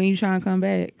 when you trying to come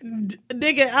back?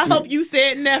 Nigga, I hope you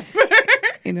said never.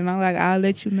 And then I'm like, I'll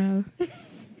let you know.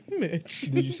 Mitch.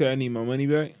 Did you say I need my money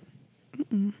back?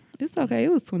 It's okay.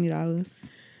 It was $20.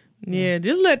 Yeah,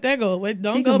 just let that go. Wait,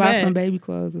 don't He go can buy back. some baby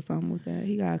clothes or something with that.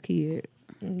 He got a kid.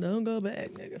 Don't go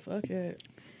back, nigga. Fuck it.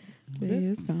 But yeah,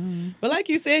 it's gone. But like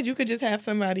you said, you could just have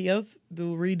somebody else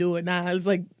redo it now. It's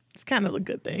like, it's kind of a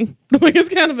good thing. Like, it's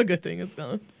kind of a good thing. It's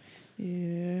gone.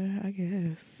 Yeah, I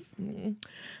guess.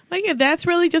 But yeah, that's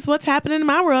really just what's happening in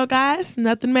my world, guys.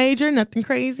 Nothing major, nothing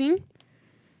crazy.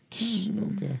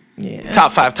 Okay. Yeah.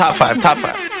 Top five.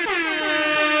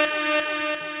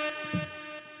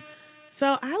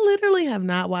 So I literally have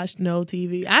not watched no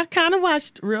TV. I kind of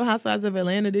watched Real Housewives of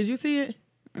Atlanta. Did you see it?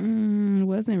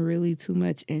 Wasn't really too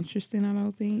much interesting, I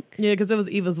don't think. Yeah, because it was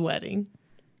Eva's wedding.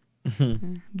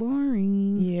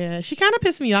 Boring. Yeah, she kind of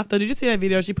pissed me off though. Did you see that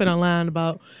video she put online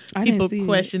about I didn't people see it.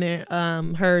 questioning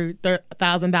her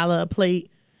 $1,000 plate,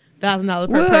 $1,000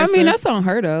 per Well, person? I mean, that's on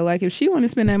her though. Like, if she want to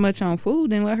spend that much on food,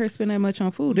 then let her spend that much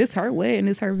on food. It's her wedding.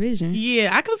 It's her vision.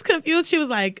 Yeah, I was confused. She was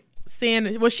like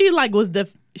saying, well, she like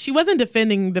she wasn't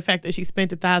defending the fact that she spent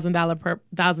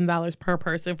 $1,000 per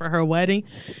person for her wedding.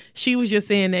 She was just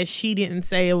saying that she didn't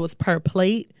say it was per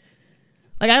plate.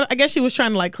 Like I guess she was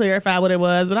trying to like clarify what it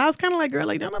was, but I was kind of like, girl,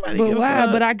 like don't nobody give a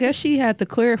fuck. But I guess she had to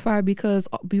clarify because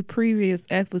the previous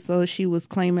episode she was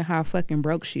claiming how fucking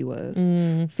broke she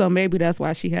was. So maybe that's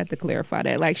why she had to clarify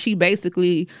that. Like she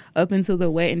basically up until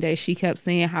the wedding day, she kept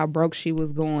saying how broke she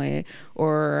was going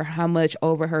or how much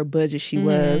over her budget she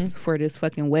was for this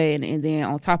fucking wedding, and then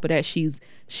on top of that,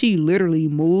 she literally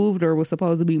moved or was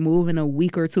supposed to be moving a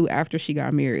week or two after she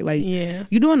got married. Like,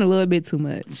 you're doing a little bit too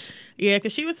much. Yeah,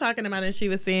 because she was talking about it and she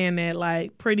was saying that,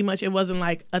 like, pretty much it wasn't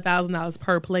like $1,000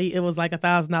 per plate. It was like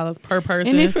 $1,000 per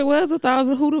person. And if it was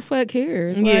 $1,000, who the fuck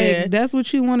cares? Like, that's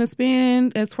what you want to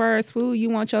spend as far as food. You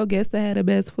want your guests to have the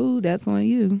best food. That's on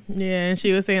you. Yeah, and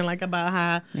she was saying, like, about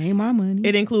how ain't my money.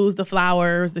 It includes the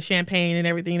flowers, the champagne, and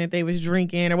everything that they was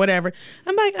drinking or whatever.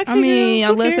 I'm like, okay, I mean,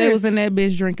 who unless cares? they was in that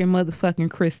bitch drinking motherfucking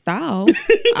Cristal.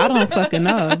 I don't fucking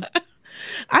know.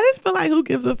 I just feel like who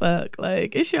gives a fuck?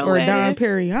 Like, it's your or wedding. Dom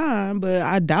Perignon, but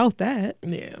I doubt that.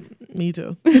 Yeah, me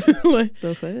too.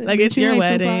 The fuck? Like, it's your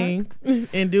wedding,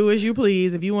 and do as you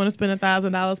please. If you want to spend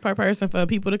 $1,000 per person for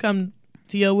people to come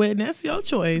to your wedding, that's your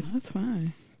choice. That's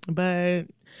fine. But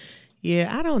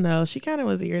yeah, I don't know. She kind of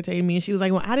was irritating me, and she was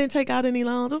like, "Well, I didn't take out any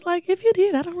loans." It's like, if you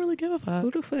did, I don't really give a fuck. Who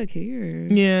the fuck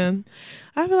cares? Yeah,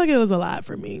 I feel like it was a lot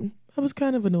for me. I was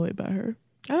kind of annoyed by her.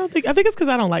 I think it's because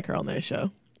I don't like her on that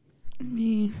show. I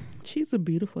mean, she's a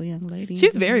beautiful young lady.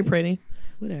 She's very pretty.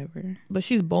 Whatever. But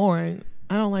she's boring.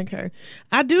 I don't like her.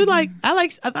 I do like. I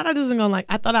thought I wasn't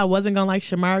gonna like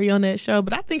Shamari on that show,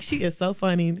 but I think she is so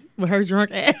funny with her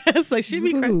drunk ass. Like she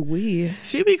be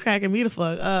cracking me the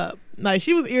fuck up. Like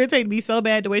she was irritating me so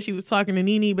bad the way she was talking to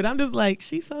Nene, but I'm just like,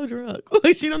 she's so drunk.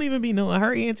 Like she don't even be knowing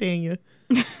her and Tanya.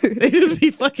 They just be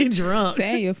fucking drunk.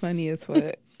 Tanya funny as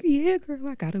fuck. Yeah, girl,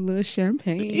 I got a little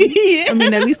champagne. Yeah. I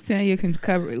mean, at least Tanya can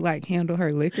handle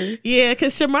her liquor. Yeah,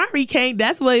 because Shamari can't.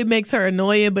 That's what makes her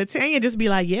annoying. But Tanya just be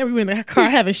like, yeah, we went in her car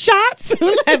having shots. We're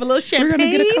going to have a little champagne. We're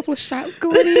going to get a couple of shots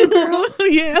going in, girl.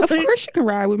 Yeah. Of course you can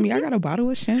ride with me. I got a bottle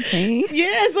of champagne. Yeah,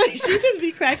 it's like she just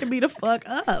be cracking me the fuck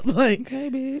up. Like, okay,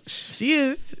 bitch.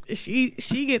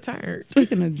 She get turned.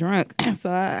 Speaking of drunk,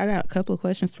 so I got a couple of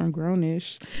questions from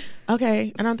Grownish.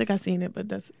 Okay, I don't think I've seen it, but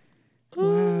that's...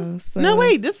 Wow. So no,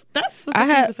 wait. That's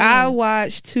I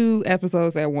watched 2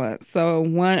 episodes at once. So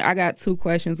I got 2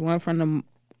 questions. One from the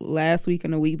last week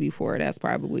and the week before. That's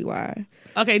probably why.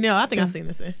 Okay, no, I think I've seen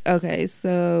this. Okay,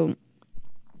 so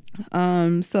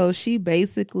she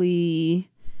basically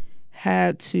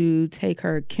had to take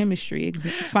her chemistry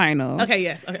final. Okay,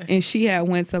 yes, okay. And she had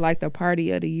went to like the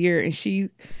party of the year, and she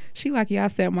like, yeah, I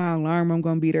set my alarm. I'm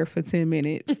gonna be there for 10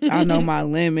 minutes. I know my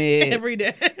limit every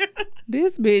day.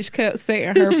 This bitch kept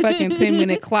setting her fucking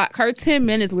 10-minute clock. Her 10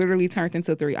 minutes literally turned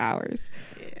into 3 hours.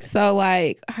 Yeah. So,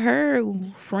 like, her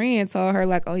friend told her,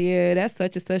 like, oh, yeah, that's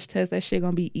such and such test. That shit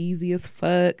gonna be easy as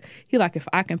fuck. He like, if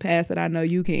I can pass it, I know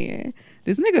you can.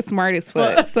 This nigga smart as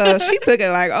fuck. So she took it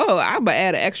like, oh, I'm gonna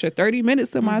add an extra 30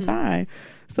 minutes to my time.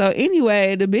 So,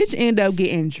 anyway, the bitch ended up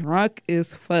getting drunk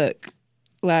as fuck.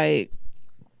 Like,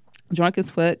 drunk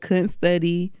as fuck, couldn't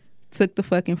study, took the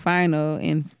fucking final,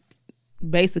 and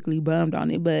basically bummed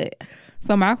on it. But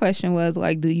so my question was,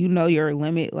 like, do you know your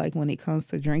limit, like, when it comes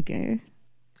to drinking?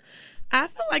 I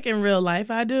feel like in real life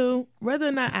I do. Whether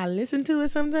or not I listen to it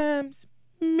sometimes,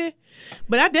 meh.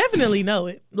 But I definitely know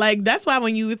it. Like, that's why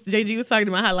when JG was talking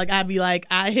about how, like, I'd be like,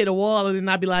 I hit a wall and then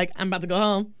I'd be like, I'm about to go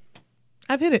home.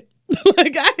 I've hit it.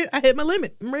 Like, I hit my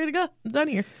limit. I'm ready to go. I'm done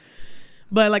here.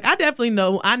 But, like, I definitely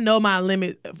know. I know my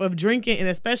limit of drinking, and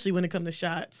especially when it comes to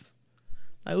shots.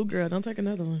 Like, oh, girl, don't take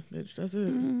another one, bitch. That's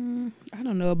it. I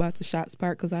don't know about the shots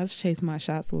part because I chase my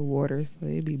shots with water, so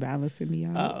it'd be balancing me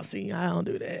out. Oh, see, I don't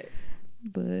do that.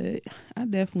 But I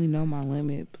definitely know my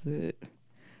limit. But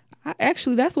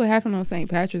actually, that's what happened on St.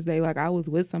 Patrick's Day. Like, I was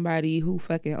with somebody who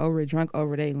fucking overdrunk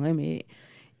over their limit.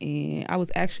 And I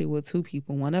was actually with 2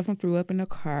 people. One of them threw up in the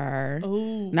car.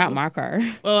 Ooh. Not my car.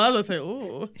 Oh, I was going to say,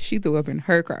 ooh. She threw up in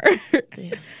her car.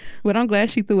 Damn. But I'm glad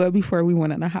she threw up before we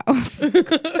went in the house.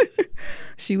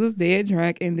 She was dead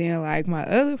drunk. And then, like, my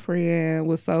other friend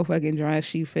was so fucking drunk.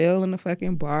 She fell in the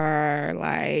fucking bar.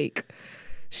 Like,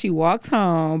 she walked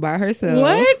home by herself.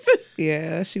 What?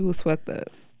 Yeah, she was fucked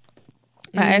up.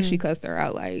 I actually cussed her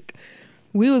out. Like,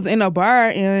 we was in a bar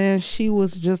and she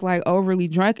was just like overly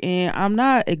drunk, and I'm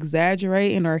not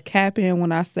exaggerating or capping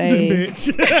when I say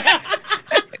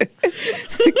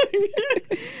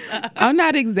I'm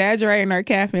not exaggerating or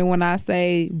capping when I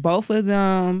say both of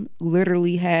them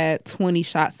literally had 20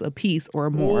 shots apiece or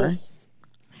more. Ooh.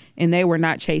 And they were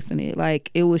not chasing it.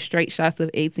 Like, it was straight shots of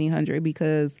 1800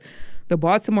 because the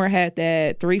Baltimore had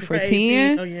that 3 for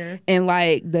 $10. Oh, yeah. And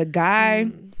like the guy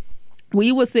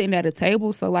we was sitting at a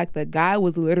table, so like the guy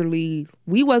was literally,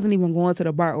 we wasn't even going to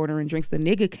the bar ordering drinks. The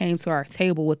nigga came to our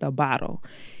table with a bottle.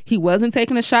 He wasn't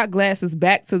taking the shot glasses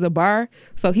back to the bar,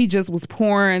 so he just was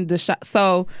pouring the shot.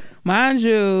 So mind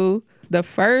you, the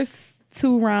first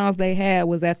 2 rounds they had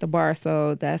was at the bar,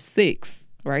 so that's 6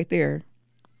 right there.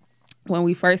 When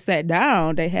we first sat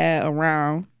down, they had a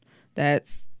round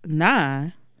that's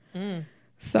 9.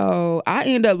 So I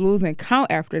ended up losing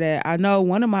count after that. I know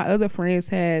one of my other friends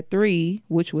had 3,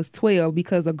 which was 12,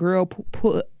 because a girl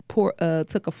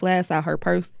took a flask out her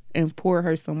purse and poured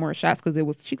her some more shots because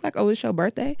she's like, oh, it's your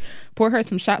birthday? Pour her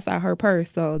some shots out her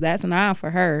purse. So that's 9 for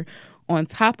her. On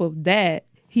top of that,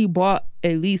 he bought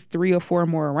at least 3 or 4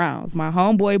 more rounds. My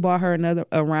homeboy bought her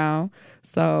a round,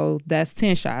 so that's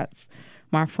 10 shots.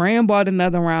 My friend bought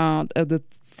another round of the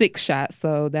 6 shots,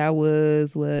 so that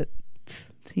was,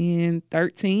 10,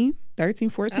 13,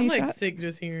 14 I'm like shots. sick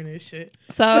just hearing this shit.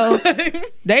 So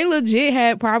they legit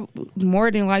had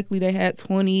more than likely they had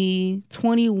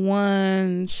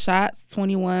 21 shots,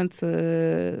 21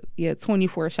 to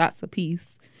 24 shots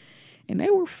apiece. And they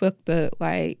were fucked up.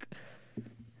 Like,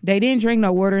 they didn't drink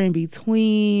no water in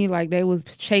between. Like, they was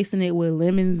chasing it with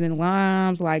lemons and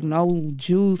limes. Like, no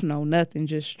juice, no nothing,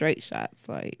 just straight shots.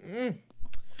 Like,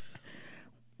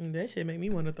 that shit make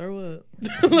me want to throw up.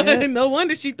 Like, no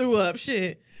wonder she threw up.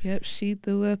 Shit. Yep, she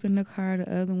threw up in the car.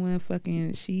 The other one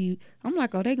I'm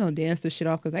like, oh, they gonna dance this shit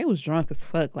off because they was drunk as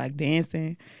fuck, like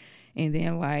dancing. And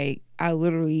then, like, I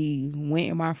literally went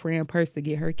in my friend's purse to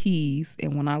get her keys.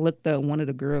 And when I looked up, one of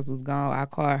the girls was gone. I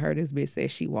called her. This bitch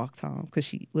said she walked home because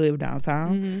she lived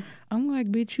downtown. I'm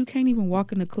like, bitch, you can't even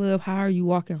walk in the club. How are you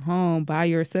walking home by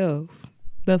yourself?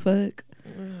 The fuck?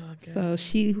 So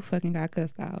she fucking got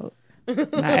cussed out.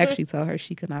 And I actually told her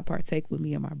she could not partake with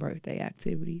me in my birthday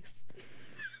activities.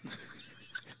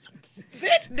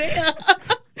 Bitch, damn.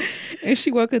 And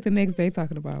she woke up the next day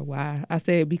talking about why. I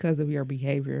said because of your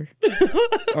behavior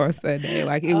on Sunday.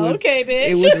 Like, it was okay, bitch.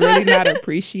 It was really not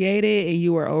appreciated, and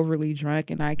you were overly drunk,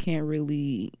 and I can't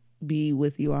really be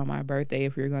with you on my birthday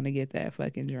if you're gonna get that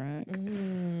fucking drunk.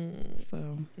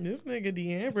 So this nigga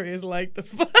D'Amber is like the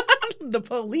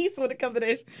police when it comes to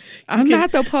this. I'm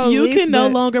not the police. You can no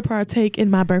longer partake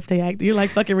in my birthday act. You're like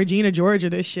fucking Regina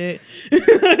Georgia, this shit.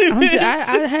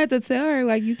 I had to tell her,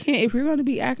 like, you can't, if you're gonna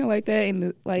be acting like that,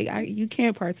 and like, you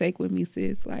can't partake with me,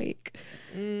 sis. Like,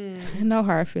 no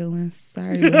hard feelings.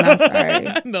 Sorry, but not sorry.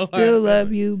 No Still hard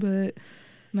love you, but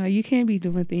no, you can't be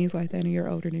doing things like that, and you're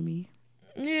older than me.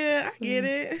 Yeah, I get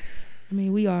it. I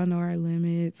mean, we all know our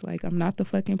limits. Like, I'm not the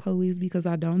fucking police because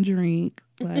I don't drink.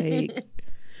 Like,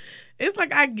 it's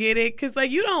like, I get it. Because, like,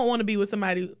 you don't want to be with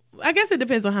somebody. I guess it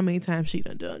depends on how many times she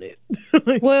done it.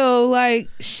 well, like,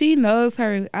 she knows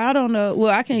her. I don't know.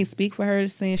 Well, I can't speak for her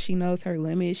saying she knows her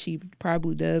limits. She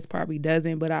probably does, probably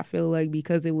doesn't. But I feel like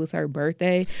because it was her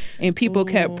birthday and people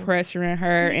kept pressuring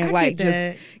her and, like,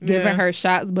 just giving her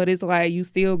shots. But it's like, you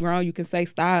still grown. You can say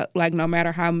stop. Like, no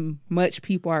matter how much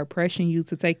people are pressuring you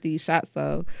to take these shots.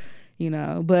 So, you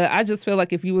know. But I just feel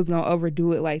like if you was going to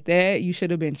overdo it like that, you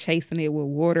should have been chasing it with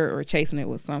water or chasing it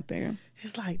with something.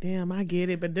 It's like, damn, I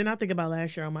get it. But then I think about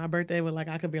last year on my birthday where, like,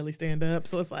 I could barely stand up.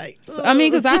 So it's like, so, I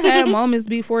mean, because I had moments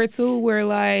before, too, where,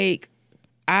 like,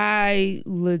 I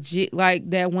legit, like,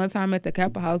 that one time at the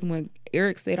Kappa House when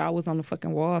Eric said I was on the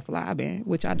fucking wall slobbing,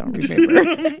 which I don't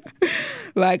remember.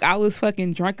 Like, I was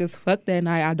fucking drunk as fuck that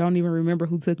night. I don't even remember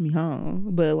who took me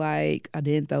home. But, like, I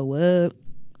didn't throw up.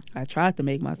 I tried to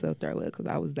make myself throw up because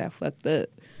I was that fucked up.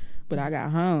 But I got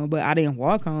home. But I didn't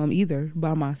walk home either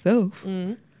by myself.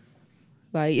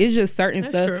 Like, it's just certain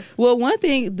stuff. True. Well, one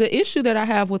thing, the issue that I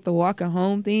have with the walking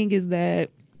home thing is that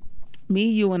me,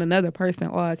 you, and another person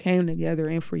all came together,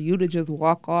 and for you to just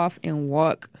walk off and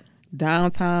walk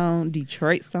downtown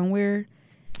Detroit somewhere.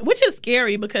 Which is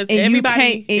scary because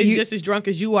everybody is just as drunk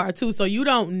as you are, too. So you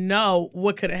don't know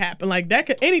what could have happened. Like,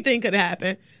 anything could have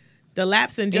happened. The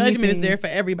lapse in judgment is there for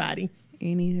everybody.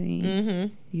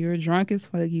 Anything. You're drunk as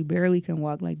fuck. You barely can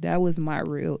walk. Like, that was my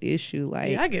real issue.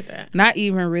 Like, yeah, I get that. Not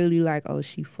even really like, oh,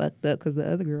 she fucked up, because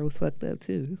the other girl was fucked up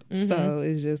too. So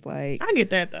it's just like, I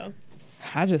get that though.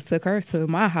 I just took her to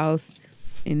my house,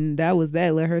 and that was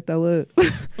that. Let her throw up.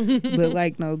 But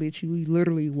like, no, bitch, you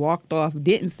literally walked off.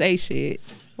 Didn't say shit.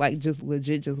 Like, just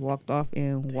legit, just walked off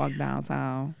and walked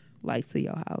downtown, like, to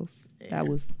your house. Yeah. That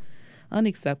was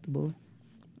unacceptable.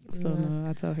 So no,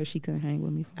 I told her she couldn't hang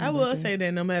with me. I will say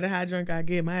that no matter how drunk I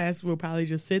get, my ass will probably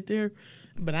just sit there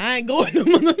but I ain't going to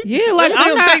them. Yeah, like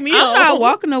I'm not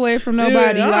walking away from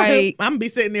nobody. Yeah, like I'm be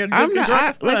sitting there. I'm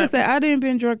not. Like I said, I didn't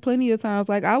been drunk plenty of times.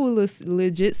 Like I would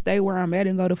legit stay where I'm at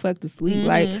and go to fuck to sleep. Mm-hmm.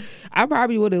 Like I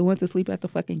probably would have went to sleep at the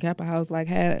fucking Kappa House. Like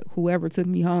had whoever took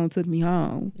me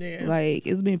home. Yeah. Like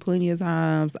it's been plenty of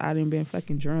times I done been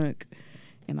fucking drunk,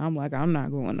 and I'm like I'm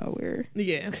not going nowhere.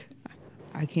 Yeah,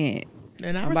 I can't.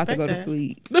 and I'm about to go to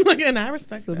sleep. And I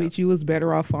respect So, that. bitch, you was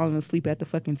better off falling asleep at the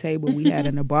fucking table we had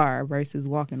in the bar versus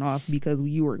walking off because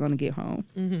you were gonna get home.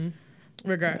 Mm-hmm.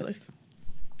 Regardless.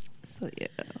 So yeah.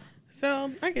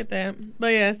 So I get that,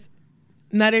 but yes,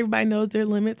 not everybody knows their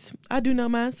limits. I do know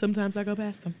mine. Sometimes I go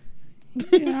past them.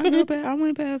 Yeah, I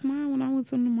went past mine when I went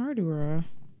to the Mardi Gras.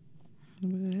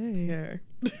 But hey, Yeah.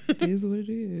 it is what it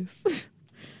is.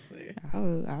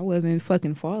 I wasn't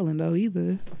fucking falling though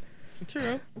either.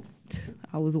 True.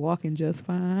 I was walking just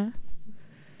fine.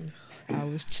 I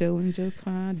was chilling just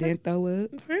fine. Didn't throw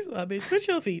up. First of all, bitch, put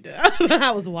your feet down.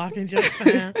 I was walking just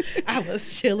fine. I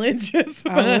was chilling just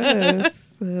fine. I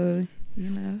was, you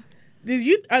know.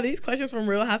 Are these questions from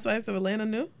Real Housewives of Atlanta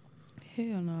new? Hell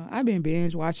no. I've been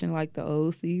binge watching like the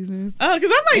old seasons. Oh,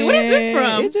 because I'm like, what is this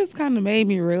from? It just kind of made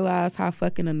me realize how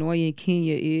fucking annoying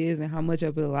Kenya is and how much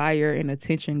of a liar and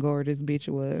attention goer this bitch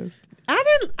was.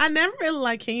 I never really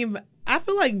like Kenya, but I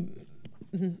feel like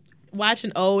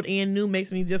watching old and new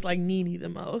makes me just like Nene the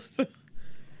most.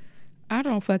 I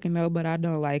don't fucking know, but I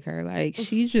don't like her. Like,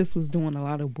 she just was doing a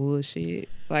lot of bullshit.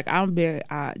 Like, I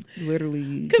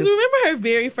literally Because remember her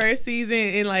very first season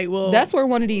and like, well, that's where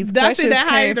one of these that's questions it. That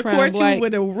hired came to from. court you Like,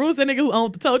 with the rules nigga who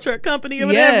owned the tow truck company or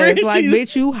whatever. yes, like,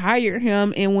 bitch, you hired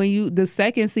him, and when the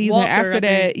second season Walter, after I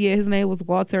that, think. yeah, his name was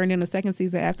Walter, and then the second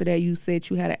season after that, you said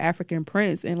you had an African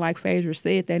prince, and like Phaedra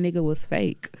said, that nigga was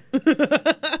fake.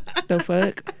 The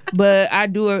fuck? But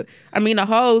the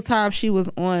whole time she was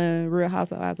on Real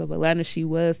Housewives of Atlanta, she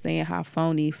was saying how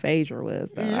phony Phaedra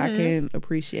was, though. I can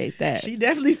appreciate that. She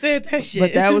definitely said that shit.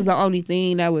 But that was the only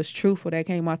thing that was truthful that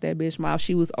came out that bitch mouth.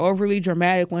 She was overly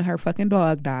dramatic when her fucking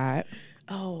dog died.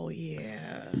 Oh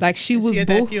yeah. Like she was at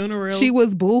that funeral. She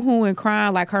was boo-hooing,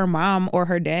 crying like her mom or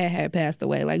her dad had passed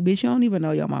away. Like, bitch, you don't even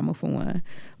know your mama for one.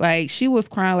 Like, she was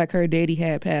crying like her daddy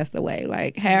had passed away.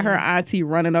 Like, had her auntie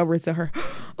running over to her,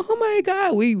 oh my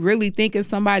God, we really thinking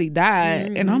somebody died.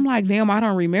 Mm-hmm. And I'm like, damn, I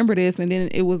don't remember this. And then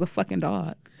it was a fucking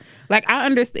dog. Like, I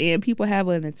understand people have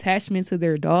an attachment to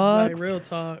their dogs. Like, real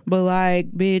talk. But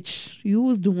like, bitch, you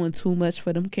was doing too much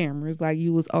for them cameras. Like,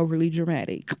 you was overly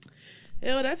dramatic.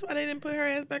 Yeah, that's why they didn't put her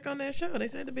ass back on that show. They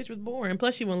said the bitch was boring.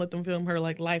 Plus, she wouldn't let them film her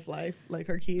like life, like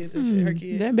her kids and shit. Her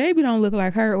kids. That baby don't look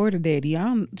like her or the daddy. I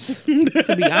don't.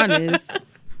 To be honest, I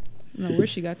don't know where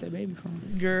she got that baby from.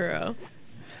 Girl.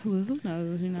 Well, who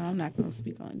knows? You know, I'm not gonna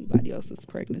speak on anybody else's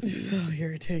pregnancy. So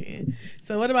irritating.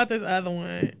 So what about this other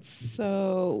one?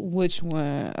 So which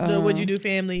one? Would you do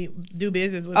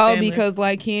business with? Oh, family? because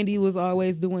like Candy was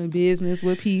always doing business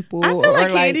with people. I feel like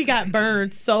or Candy got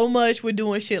burned so much with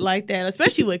doing shit like that,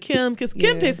 especially with Kim, because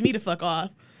Kim pissed me the fuck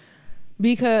off.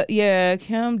 Because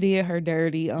Kim did her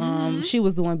dirty. She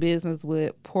was doing business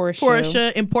with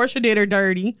Portia. And Portia did her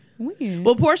dirty. When?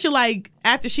 Well, Portia, like,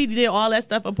 after she did all that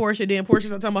stuff for Portia, then Portia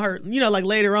started talking about her, you know, like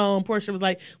later on, Portia was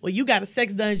like, well, you got a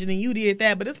sex dungeon and you did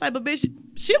that. But it's like, but bitch,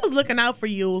 she was looking out for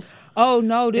you. Oh,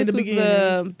 no, this the was beginning.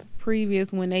 the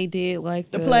previous when they did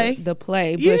like The play? The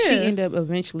play. But Yeah. she ended up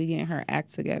eventually getting her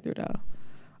act together,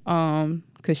 though.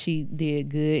 Because she did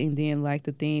good. And then like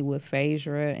the thing with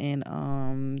Phaedra and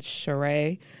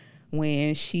Sheree,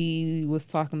 when she was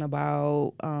talking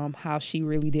about how she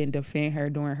really didn't defend her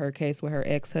during her case with her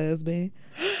ex-husband.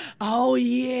 Oh,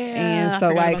 yeah. And I so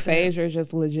forgot like about that. Phaedra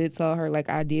just legit told her like,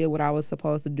 I did what I was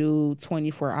supposed to do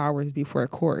 24 hours before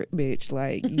court, bitch.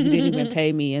 Like, you didn't even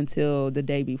pay me until the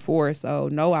day before. So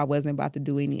no, I wasn't about to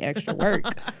do any extra work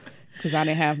because I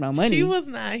didn't have no money. She was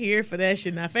not here for that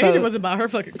shit. Now, Phaedra was about her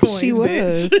fucking coins, She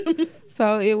was. bitch.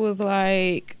 So it was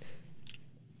like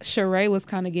Sheree was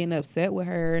kind of getting upset with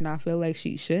her, and I feel like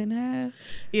she shouldn't have.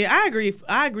 Yeah, I agree.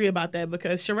 I agree about that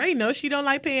because Sheree knows she don't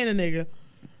like paying a nigga.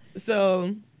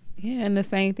 So Yeah, and the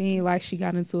same thing, like she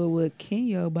got into it with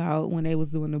Kenya about when they was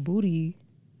doing the booty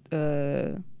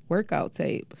workout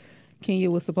tape.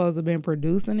 Kenya was supposed to have been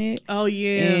producing it. oh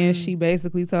yeah, And she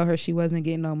basically told her she wasn't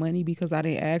getting no money because I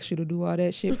didn't ask you to do all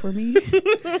that shit for me.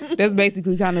 That's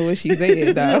basically kind of what she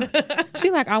said, though.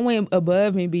 She like, I went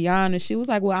above and beyond. And she was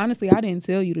like, well, honestly, I didn't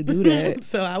tell you to do that.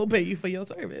 so I will pay you for your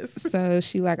service. So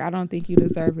she like, I don't think you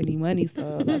deserve any money.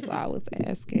 So that's why I was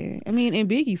asking. I mean, and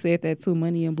Biggie said that too.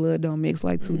 Money and blood don't mix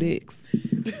like two dicks.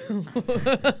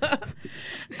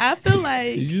 I feel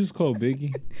like Did you just call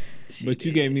Biggie? But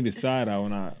you gave me the side eye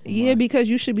when I. Yeah, because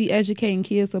you should be educating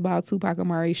kids about Tupac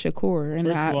Amari Shakur and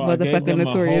First not of all, I gave motherfucking them a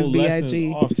Notorious whole lesson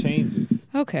B.I.G. off changes.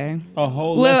 Okay. A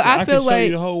whole Well, lesson. I I feel can show like-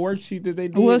 you the whole worksheet that they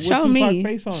did Well, with show Tupac me.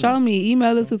 face on Show it. me.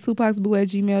 Email us at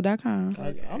tupacsboo@gmail.com.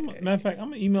 Matter of fact, I'm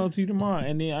gonna email it to you tomorrow,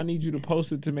 and then I need you to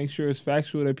post it to make sure it's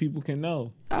factual that people can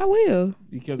know. I will.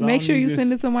 Because I Make don't sure need you this-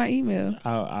 send it to my email.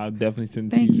 I'll definitely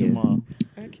send it Thank to you you. tomorrow.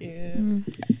 I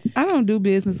can't. I don't do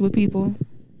business with people.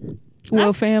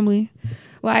 Well, family.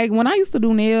 Like, when I used to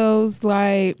do nails,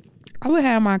 like, I would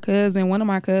have my cousin. One of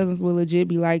my cousins would legit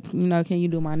be like, can you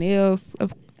do my nails?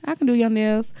 I can do your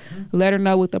nails. Let her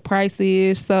know what the price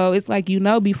is. So it's like,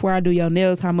 before I do your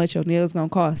nails, how much your nails gonna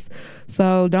cost.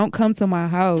 So don't come to my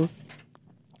house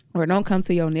or don't come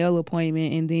to your nail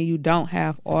appointment and then you don't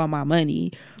have all my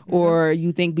money, or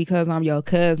you think because I'm your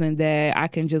cousin that I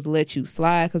can just let you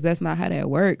slide, because that's not how that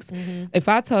works. If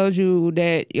I told you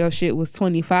that your shit was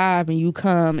 $25 and you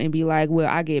come and be like, well,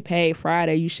 I get paid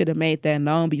Friday, you should have made that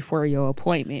known before your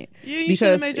appointment. Yeah, you Because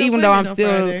should've made your even though I'm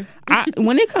appointment on still,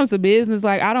 when it comes to business,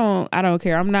 like, I don't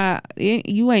care. I'm not,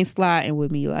 you ain't sliding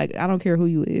with me. Like, I don't care who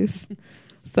you is.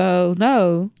 So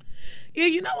no. Yeah,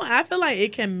 you know what? I feel like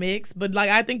it can mix, but like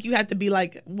I think you have to be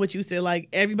like what you said. Like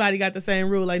everybody got the same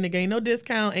rule. Like nigga, ain't no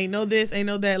discount, ain't no this, ain't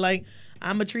no that. Like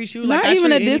I'ma treat you like Not I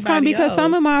even a treat discount, anybody because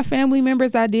some of else. my family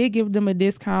members, I did give them a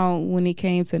discount when it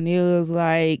came to nails,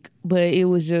 like, but it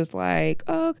was just like,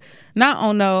 not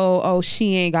on no,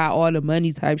 she ain't got all the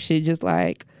money type shit. Just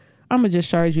like, I'm gonna just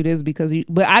charge you this because you.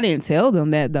 But I didn't tell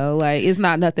them that though. Like, it's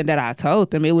not nothing that I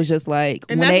told them. It was just like,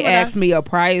 And when that's they what ask me a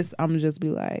price, I'm gonna just be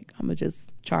like, I'm gonna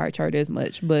just charge her this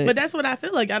much. But that's what I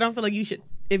feel like. I don't feel like you should.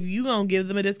 If you gonna give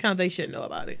them a discount, they should know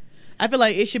about it. I feel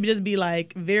like it should just be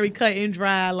like very cut and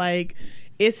dry. Like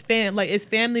it's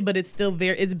family, but it's still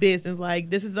it's business. Like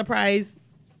this is the price.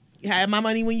 Have my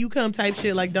money when you come, type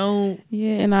shit. Like don't.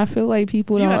 Yeah, and I feel like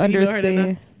people You don't have to email her that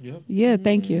understand. Yep. Yeah,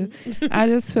 thank you. I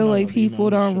just feel No, like email people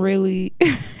the don't show. really.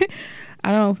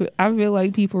 I feel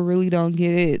like people really don't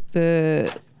get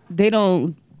it. They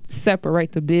don't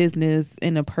separate the business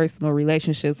and the personal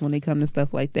relationships when they come to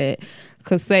stuff like that.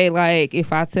 Cause say like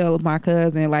if I tell my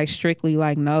cousin like strictly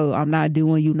like no, I'm not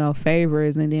doing you no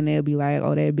favors, and then they'll be like,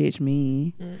 oh, that bitch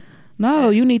mean.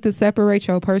 No, you need to separate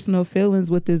your personal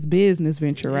feelings with this business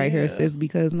venture right here, Yeah. sis,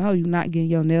 because no, you're not getting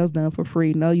your nails done for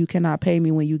free. No, you cannot pay me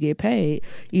when you get paid.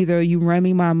 Either you run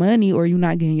me my money or you're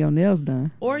not getting your nails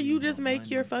done. Or you just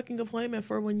make your fucking appointment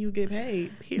for when you get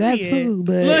paid. Period. That too,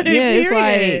 but Like, yeah, it's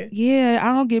period. like, yeah,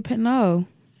 I don't get paid. No,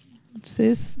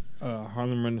 sis.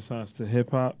 Harlem Renaissance to hip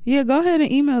hop. Yeah, go ahead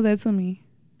and email that to me,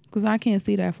 because I can't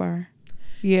see that far.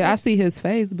 Yeah, I see his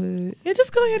face, but Yeah,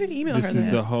 just go ahead and email This her is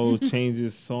that. the whole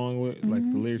changes song with like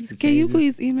the lyrics. To can you Changes.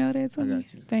 please email that to I me?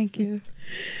 got you. Thank you.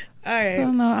 All right.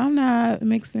 So no, I'm not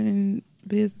mixing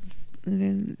business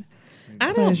and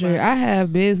I don't pleasure. mind. I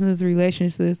have business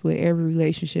relationships. With every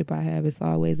relationship I have, it's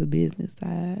always a business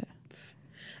side.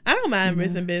 I don't mind Yeah.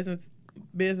 missing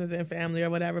business and family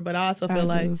or whatever, but I also feel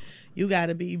I like do. you got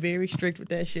to be very strict with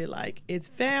that shit. Like it's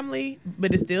family,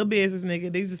 but it's still business,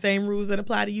 nigga. These are the same rules that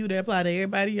apply to you that apply to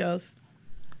everybody else.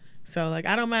 So like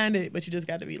I don't mind it, but you just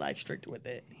got to be like strict with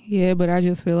it. Yeah, but I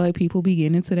just feel like people be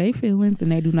getting into their feelings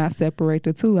and they do not separate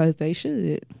the two as they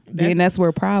should. Then that's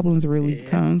where problems really Yeah.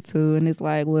 come to. And it's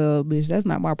like, well, bitch, that's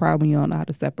not my problem. You don't know how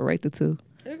to separate the two.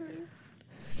 Okay.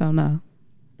 So no.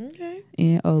 Okay.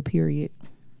 N-O period.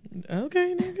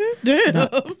 Okay, nigga. Damn. No.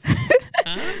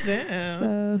 Calm down.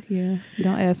 So yeah,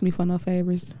 don't ask me for no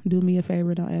favors. Do me a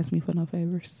favor. Don't ask me for no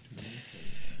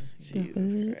favors.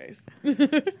 Jesus Christ.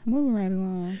 Moving right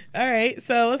along. All right.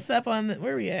 So what's up on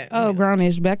where we at? Oh,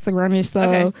 Grownish. Back to Grownish. So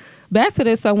Okay. back to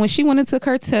this. So when she went and took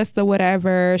her test or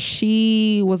whatever,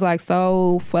 she was like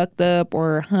so fucked up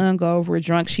or hungover,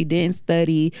 drunk. She didn't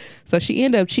study. So she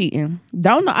ended up cheating.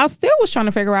 Don't know. I still was trying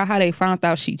to figure out how they found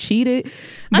out she cheated.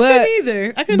 I But couldn't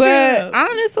either. I couldn't figure it But out.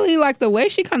 honestly, like the way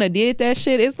she kind of did that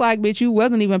shit, it's like, bitch, you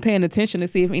wasn't even paying attention to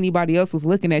see if anybody else was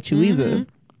looking at you either.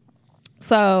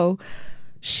 So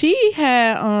she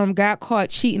had got caught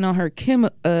cheating on her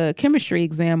chemistry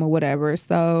exam or whatever.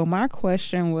 So my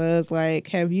question was like,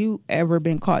 have you ever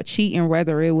been caught cheating,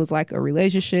 whether it was like a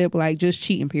relationship, like just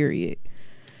cheating, period,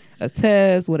 a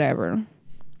test, whatever?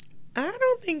 I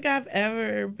don't think I've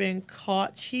ever been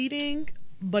caught cheating,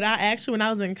 but I actually, when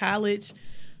I was in college,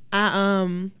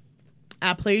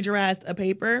 I plagiarized a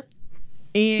paper,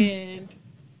 and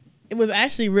it was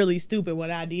actually really stupid. What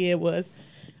I did was,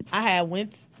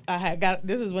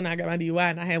 this is when I got my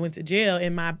DUI, and I had went to jail,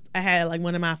 and I had like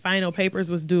one of my final papers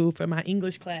was due for my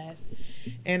English class,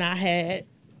 and I had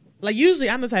like usually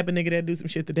I'm the type of nigga that do some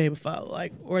shit the day before,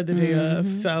 like, or the day of.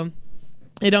 So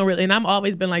it don't really, and I've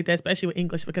always been like that, especially with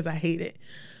English because I hate it.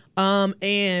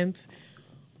 And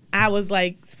I was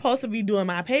like supposed to be doing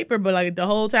my paper, but like the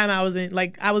whole time I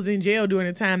was in jail during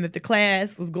the time that the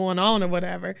class was going on or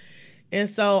whatever. And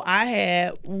so I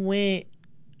had went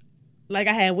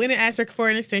and asked her for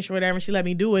an extension or whatever, and she let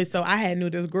me do it. So I knew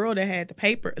this girl that had the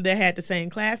paper, that had the same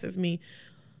class as me,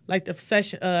 like the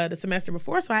semester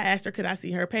before. So I asked her, could I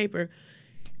see her paper?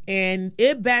 And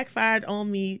it backfired on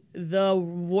me the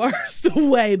worst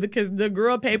way because the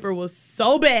girl paper was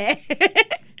so bad.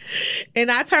 And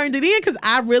I turned it in because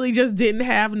I really just didn't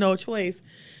have no choice.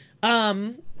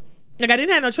 Like I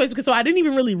didn't have no choice because so I didn't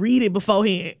even really read it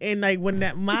beforehand. And like when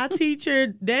my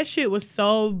teacher, that shit was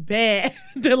so bad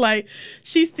that like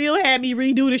she still had me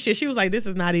redo the shit. She was like, this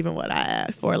is not even what I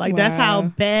asked for. Like that's how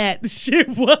bad the shit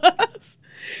was.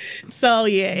 So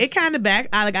yeah, it kind of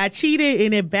I cheated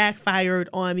and it backfired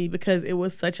on me because it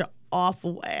was such an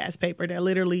awful ass paper that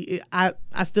literally I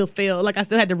still failed. Like I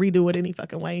still had to redo it any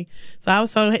fucking way. So I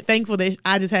was so thankful that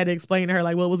I just had to explain to her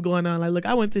like what was going on. Like, look,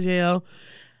 I went to jail.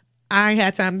 I ain't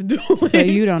had time to do it. So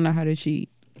you don't know how to cheat?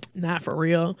 Not for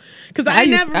real. Because I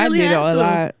never really did had a to.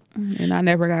 lot, and I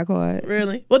never got caught.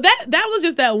 Really? Well, that was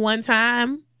just that one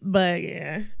time. But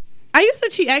yeah. I used to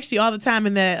cheat actually all the time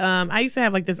in that I used to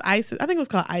have like this ISIS, I think it was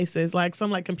called ISIS, like some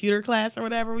like computer class or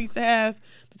whatever we used to have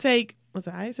to take. Was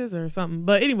it ISIS or something?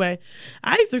 But anyway,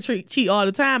 I used to cheat all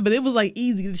the time, but it was like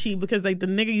easy to cheat because like the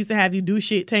nigga used to have you do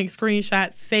shit, take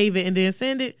screenshots, save it, and then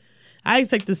send it. I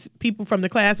used to take the people from the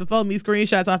class before me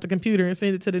screenshots off the computer and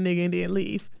send it to the nigga and then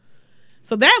leave.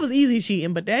 So that was easy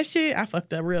cheating, but that shit, I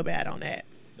fucked up real bad on that.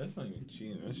 That's not even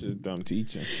cheating. That's just dumb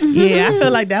teaching. Yeah, I feel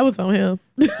like that was on him.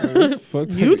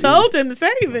 You told him to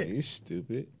save it. You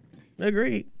stupid.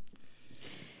 Agreed.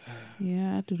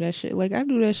 Yeah, I do that shit. Like, I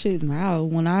do that shit now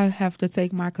when I have to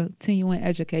take my continuing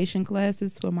education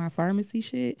classes for my pharmacy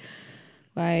shit.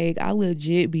 Like, I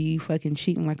legit be fucking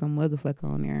cheating like a motherfucker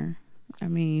on there. I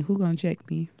mean, who gonna check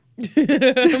me?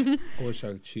 I wish I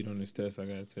could cheat on this test I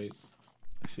gotta take.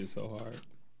 That shit's so hard.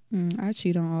 I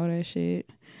cheat on all that shit.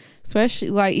 Especially,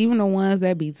 like, even the ones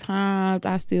that be timed,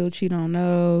 I still cheat on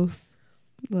those.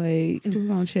 Like, who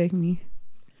gonna check me?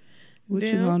 What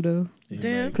you gonna do?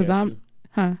 Damn. Because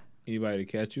Anybody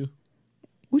to catch you?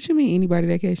 What you mean, anybody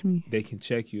that catch me? They can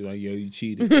check you like, yo, you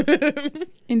cheated.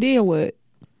 And then what?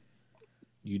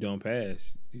 You don't pass.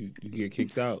 You get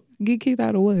kicked out. Get kicked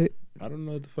out of what? I don't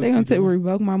know what the fuck. They gonna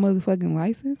revoke my motherfucking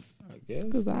license? I guess.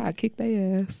 Because I kick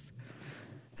their ass.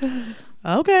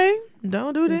 Okay.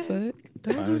 Don't do that. Fuck?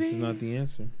 Don't do Violence is that. not the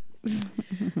answer.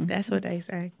 That's what they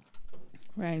say.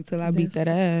 Right, until I beat that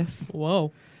ass.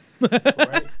 Whoa.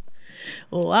 Right?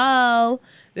 Wow.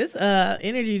 This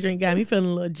energy drink got me feeling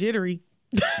a little jittery.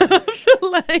 I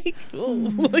feel like,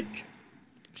 like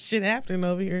shit happening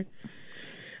over here.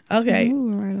 Okay.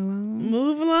 Moving right along.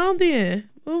 Move along then.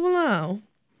 Move along.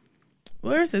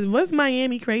 What's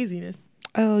Miami craziness?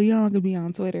 Oh, y'all gonna be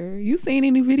on Twitter. You seen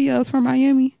any videos from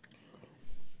Miami?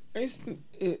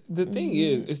 The thing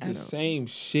is, it's the same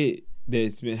shit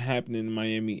that's been happening in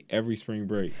Miami every spring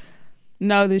break.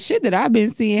 No, the shit that I've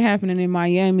been seeing happening in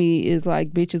Miami is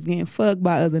like bitches getting fucked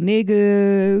by other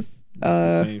niggas. It's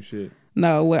the same shit.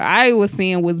 No, what I was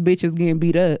seeing was bitches getting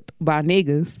beat up by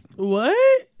niggas.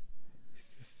 What?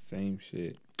 It's the same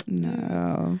shit.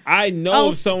 No. I know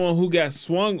of someone who got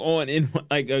swung on in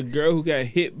like a girl who got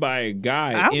hit by a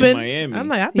guy in Miami. I'm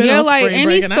like, I've been Yeah, on like spring any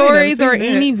break and I ain't stories never or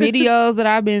seen that. any videos that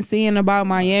I've been seeing about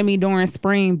Miami during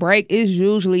spring break is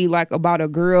usually like about a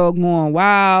girl going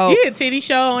wild. Yeah, titty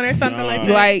show on or something like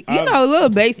that. Like, you know, little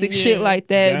basic shit like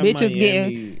that. that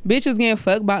Bitches getting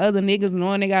fucked by other niggas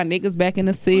knowing they got niggas back in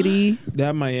the city.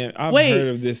 That Miami, I've Wait, heard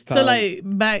of this time. So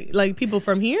like people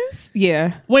from here?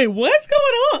 Yeah. Wait, what's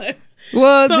going on?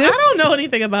 Well, So I don't know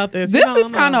anything about this. This You know, is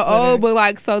I'm kind of on Twitter. old, but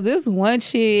like, so this one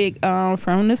chick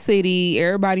from the city,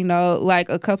 everybody know, like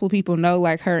a couple people know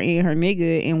like her and her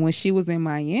nigga. And when she was in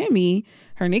Miami,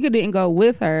 her nigga didn't go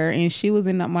with her, and she was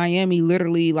in Miami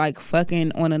literally like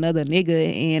fucking on another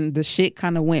nigga, and the shit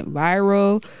kind of went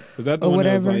viral. Was that the or one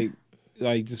whatever. that was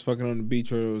like just fucking on the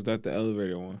beach, or was that the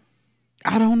elevator one?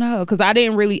 I don't know, because I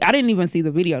didn't even see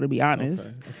the video, to be honest.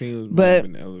 Okay. I think it was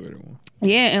But- the elevator one.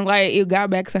 Yeah, and like it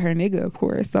got back to her nigga, of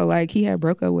course. So like he had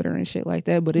broke up with her and shit like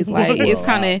that. But it's like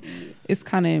it's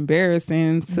kind of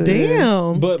embarrassing to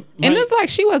Damn. But And it's like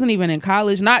she wasn't even in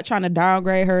college, not trying to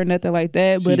downgrade her or nothing like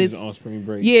that. But she's it's on spring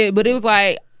break. yeah, but it was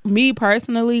like me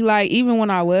personally, like even when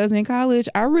I was in college,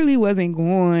 I really wasn't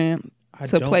going I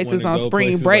to don't places wanna on go spring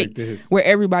places break like this. where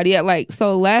everybody at. Like,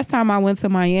 so last time I went to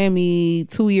Miami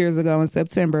 2 years ago in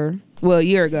September, well, a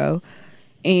year ago,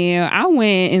 And I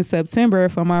went in September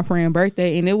for my friend's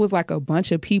birthday, and it was like a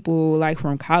bunch of people like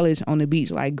from college on the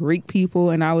beach, like Greek people,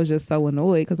 and I was just so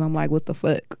annoyed because I'm like, what the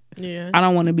fuck? Yeah. I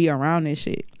don't want to be around this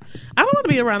shit. I don't want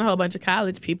to be around a whole bunch of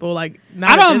college people. Like,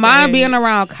 I don't mind being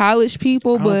around college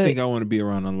people, I don't but think I want to be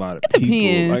around a lot of it people.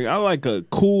 depends. Like I like a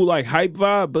cool like hype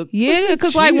vibe, but yeah,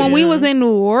 because like when we was in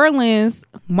New Orleans,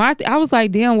 I was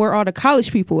like, damn, where are the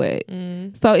college people at?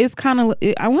 So it's kind of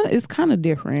it's kind of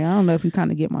different. I don't know if you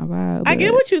kind of get my vibe. I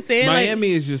get what you're saying.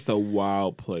 Miami is just a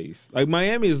wild place. Like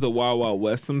Miami is the wild, wild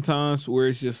west sometimes, where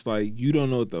it's just like you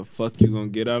don't know what the fuck you're gonna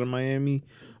get out of Miami.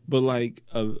 But like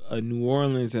a New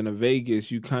Orleans and a Vegas,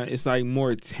 it's like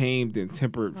more tamed and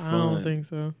tempered fun. I don't think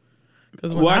so.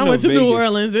 Because when Well, I I know went to New Vegas.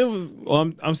 Orleans, it was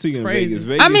Well, I'm speaking crazy. of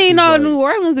Vegas. I mean, is no, like, New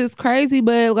Orleans is crazy,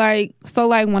 but like, so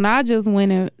like when I just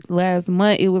went in last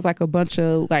month, it was like a bunch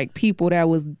of like people that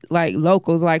was like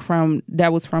locals, like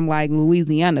that was from like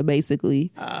Louisiana,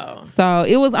 basically. Oh. So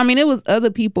it was other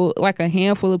people, like a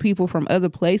handful of people from other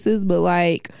places, but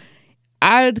like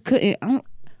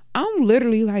I'm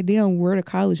literally like, damn, where the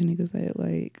college niggas at?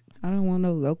 Like, I don't want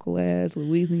no local ass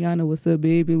Louisiana. What's up,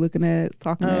 baby? Looking at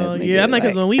talking ass. Oh nigga. yeah, I know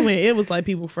because Like, when we went, it was like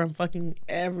people from fucking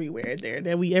everywhere there.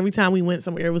 That every time we went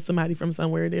somewhere, it was somebody from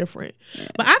somewhere different. Yeah.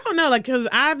 But I don't know, like, because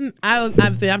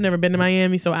obviously I've never been to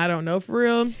Miami, so I don't know for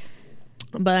real.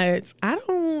 But I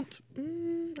don't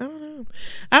know.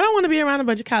 I don't want to be around a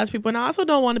bunch of college people, and I also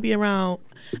don't want to be around.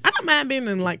 I don't mind being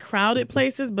in like crowded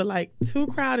places, but like too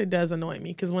crowded does annoy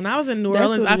me. Because when I was in New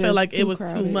Orleans, I felt like it was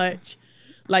too much.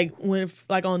 Like when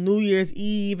like on New Year's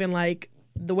Eve and like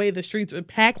the way the streets were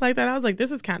packed like that, I was like,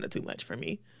 this is kind of too much for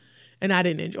me, and I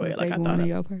didn't enjoy it like I thought.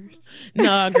 Your purse.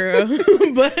 No, girl,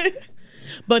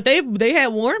 but they had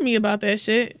warned me about that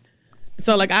shit.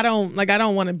 So like I don't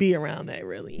want to be around that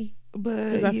really.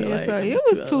 But I feel like so it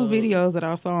was two videos that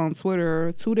I saw on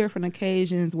Twitter, two different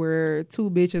occasions where two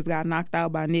bitches got knocked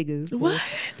out by niggas. What?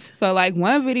 So like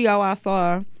one video I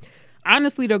saw,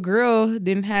 honestly, the girl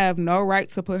didn't have no right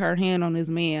to put her hand on this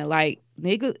man. Like,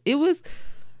 nigga, it was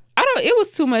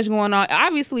too much going on.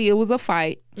 Obviously, it was a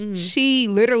fight. Mm-hmm. She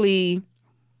literally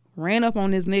ran up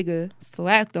on this nigga,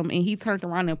 slapped him, and he turned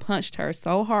around and punched her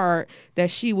so hard that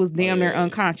she was damn near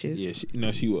unconscious. Yeah,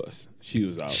 she was. She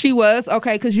was out. She was?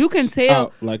 Okay, because you can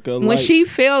tell when she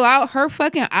fell out, her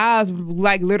fucking eyes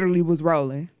like literally was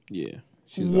rolling. Yeah.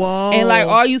 Whoa. And like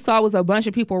all you saw was a bunch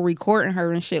of people recording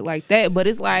her and shit like that. But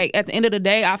it's like at the end of the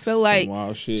day, I feel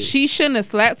like she shouldn't have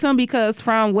slapped him because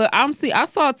from what I'm seeing, I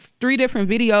saw 3 different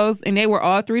videos and they were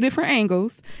all 3 different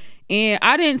angles. And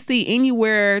I didn't see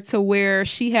anywhere to where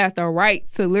she had the right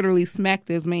to literally smack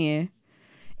this man.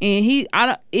 And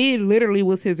it literally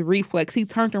was his reflex. He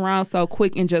turned around so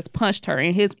quick and just punched her.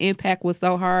 And his impact was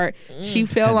so hard. She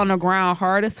fell on the ground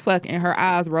hard as fuck and her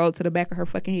eyes rolled to the back of her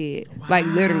fucking head. Wow. Like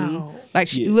literally. Like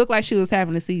she looked like she was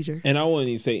having a seizure. And I wouldn't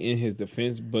even say in his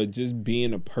defense, but just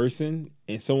being a person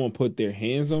and someone put their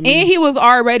hands on me. And he was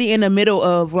already in the middle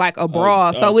of like a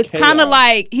brawl. So it's kind of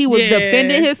like he was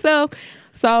defending himself.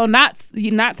 So not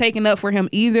taking up for him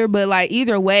either, but like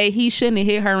either way, he shouldn't have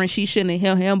hit her and she shouldn't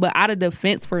have hit him. But out of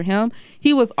defense for him,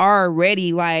 he was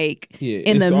already like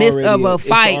in the midst of a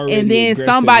fight, and then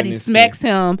somebody smacks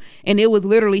him, and it was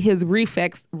literally his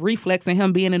reflex and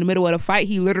him being in the middle of the fight.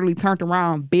 He literally turned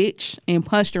around, bitch, and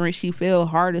punched her, and she fell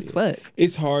hard as fuck.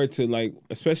 It's hard to like,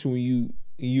 especially when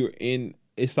you're in.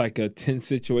 It's like a tense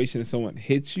situation and someone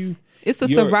hits you. It's a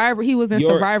survivor. He was in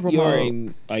survival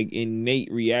mode. Like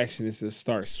innate reaction is to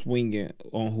start swinging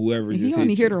on whoever. He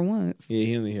only hit her once. Yeah,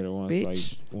 he only hit her once. Bitch. Like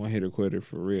one hitter quitter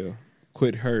for real.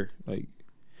 Quit her. Like,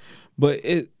 but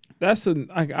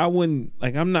I wouldn't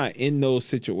like. I'm not in those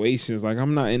situations. Like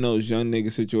I'm not in those young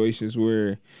nigga situations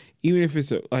where even if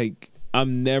it's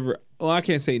I'm never. Well, I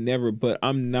can't say never, but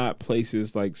I'm not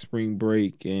places like spring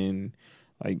break and.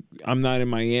 Like, I'm not in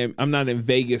Miami. I'm not in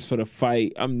Vegas for the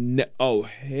fight. Oh,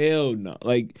 hell no.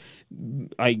 Like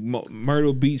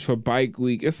Myrtle Beach for bike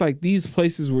week. It's like these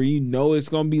places where you know it's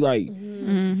going to be like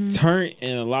turn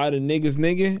and a lot of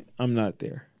nigga. I'm not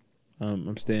there.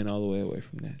 I'm staying all the way away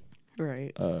from that.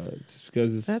 Right. Just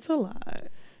because that's a lot.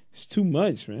 It's too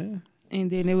much, man. And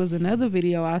then there was another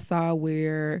video I saw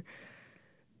where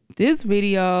this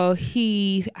video,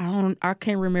 I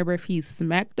can't remember if he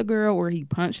smacked the girl or he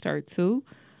punched her too,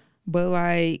 but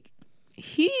like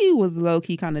he was low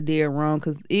key kind of dead wrong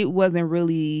because it wasn't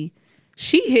really.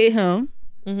 She hit him,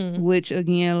 which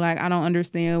again, like I don't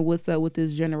understand what's up with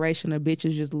this generation of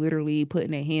bitches just literally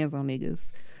putting their hands on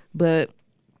niggas, but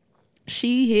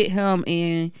she hit him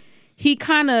and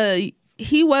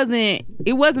it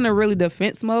wasn't a really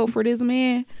defense mode for this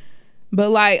man. But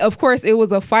like, of course, it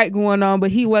was a fight going on,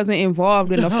 but he wasn't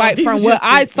involved in the No, fight. he From was what just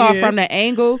I saw yeah. from the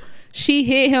angle, she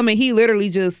hit him and he literally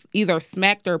just either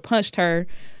smacked or punched her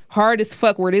hard as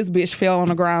fuck where this bitch fell on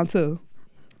the ground too.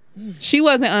 She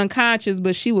wasn't unconscious,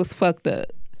 but she was fucked up.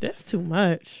 That's too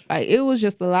much. Like, it was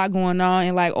just a lot going on.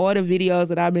 And like, all the videos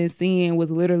that I've been seeing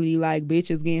was literally like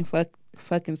bitches getting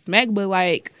fucking smacked. But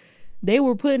like, they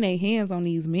were putting their hands on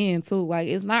these men too. Like,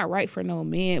 it's not right for no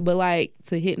man, but like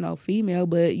to hit no female.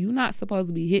 But you're not supposed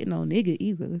to be hitting no nigga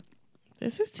either.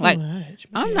 This is too Like, much.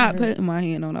 I'm not putting my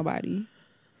hand on nobody.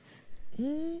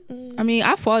 I mean,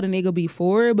 I fought a nigga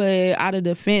before, but out of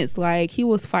defense, like, he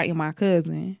was fighting my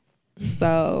cousin.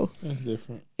 So That's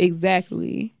different.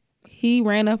 exactly, he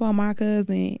ran up on my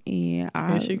cousin, and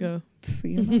I. Here she go.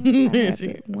 You know, I Here had she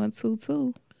to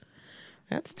 1-2-2.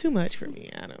 That's too much for me.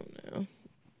 I don't know.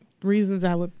 Reasons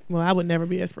I would never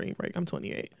be at spring break. I'm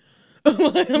 28. Yeah,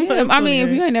 I mean, if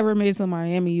 28. you ain't never been to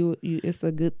Miami, you it's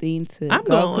a good thing to I'm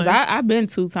go. going. Because I've been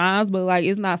 2 times, but like,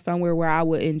 it's not somewhere where I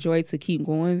would enjoy to keep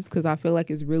going because I feel like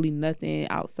it's really nothing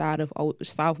outside of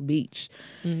South Beach.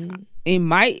 Mm-hmm.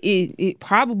 It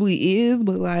probably is,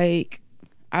 but like,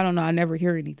 I don't know. I never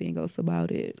hear anything else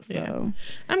about it. So. Yeah.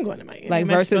 I'm going to Miami. Like, I'm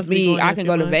actually versus supposed to be me, going in I a can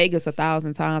few go to months. Vegas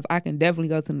 1,000 times. I can definitely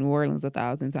go to New Orleans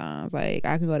 1,000 times. Like,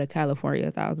 I can go to California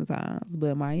 1,000 times.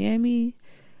 But Miami,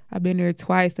 I've been there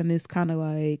twice, and it's kind of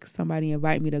like somebody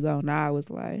invite me to go. Now I was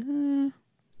like,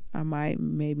 I might,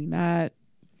 maybe not.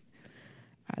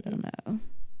 I don't know.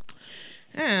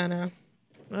 I don't know.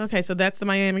 Okay, so that's the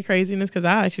Miami craziness because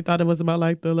I actually thought it was about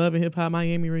like the Love and Hip Hop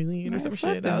Miami reunion or Man, some fuck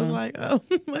shit. I was them. like, oh,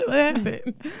 what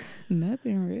happened?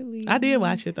 Nothing really. I did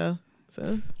watch it though.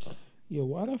 So Yo,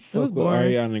 why the was fuck would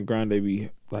boring. Ariana Grande be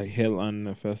like headlining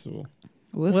the festival?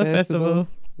 What festival?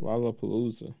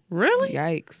 Lollapalooza. Really?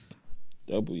 Yikes.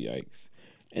 Double yikes.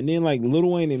 And then like Lil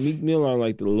Wayne and Meek Mill are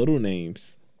like the little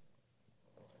names.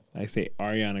 Like say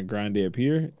Ariana Grande up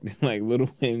here, like Lil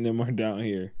Wayne and them are down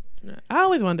here. I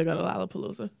always wanted to go to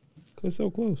Lollapalooza. Cause it's so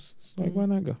close. It's like why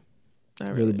not go? Not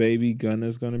Lil really. Baby,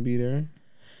 Gunna's gonna be there.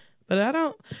 But I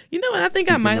don't. You know what? I think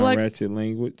I Speaking might my like. ratchet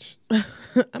language.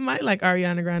 I might like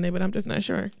Ariana Grande, but I'm just not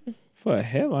sure. For a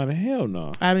headliner, hell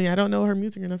no. I mean, I don't know her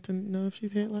music enough to know if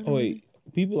she's headlining. Oh wait,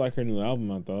 people like her new album.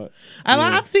 I thought.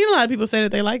 I've seen a lot of people say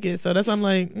that they like it, so that's why I'm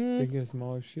like. They get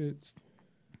smaller shits.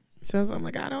 So I'm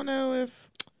like, I don't know if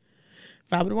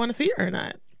I would want to see her or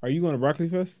not. Are you going to Broccoli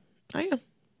Fest? I am.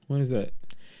 When is that?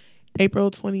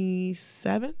 April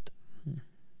 27th.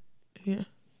 Yeah.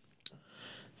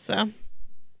 So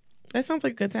that sounds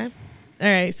like a good time. All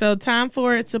right. So Time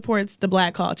For It supports the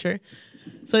black culture.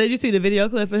 So did you see the video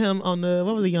clip of him on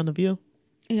what was he on The View?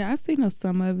 Yeah, I seen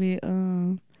some of it.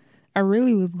 I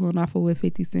really was going off of what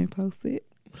 50 Cent posted.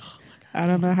 I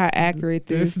don't know how accurate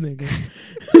this. nigga.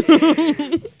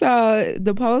 So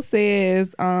the post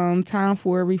says, Time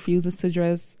For It refuses to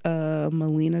dress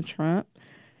Melania Trump.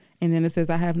 And then it says,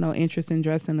 I have no interest in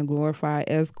dressing a glorified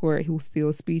escort who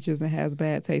steals speeches and has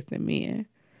bad taste in men.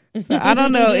 So I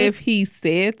don't know if he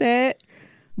said that,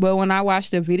 but when I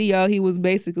watched the video, he was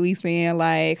basically saying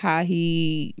like how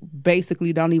he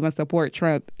basically don't even support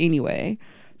Trump anyway.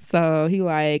 So he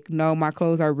like, no, my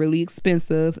clothes are really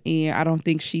expensive and I don't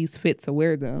think she's fit to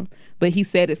wear them. But he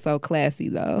said it so classy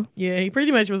though. Yeah, he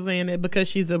pretty much was saying that because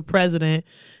she's the president,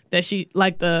 that she,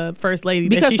 like the first lady,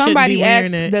 that Because she shouldn't somebody be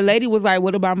asked, wearing it. the lady was like,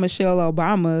 what about Michelle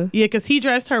Obama? Yeah, because he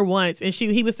dressed her once, and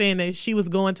he was saying that she was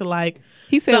going to like.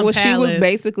 He said, some well, she was palace.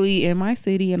 basically in my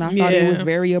city, and I thought it was Yeah.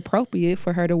 very appropriate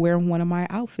for her to wear one of my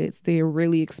outfits. They're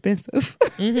really expensive.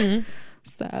 Mm-hmm.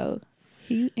 So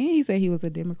he said he was a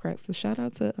Democrat. So shout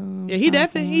out to Yeah, he Tom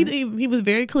definitely Ford. he was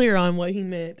very clear on what he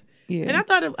meant, Yeah, and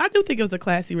I do think it was a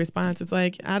classy response. It's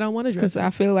like, I don't want to dress. because I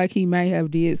feel like he may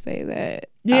have did say that.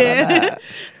 Yeah. I don't know. Feel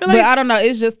But like- I don't know.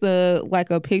 It's just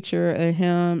a picture of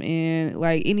him, and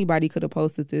like anybody could have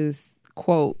posted this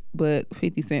quote, but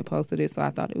 50 Cent posted it, so I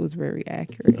thought it was very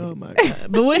accurate. Oh my god!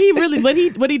 But what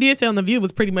he did say on The View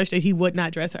was pretty much that he would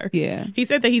not dress her. Yeah, He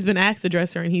said that he's been asked to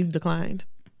dress her and he declined.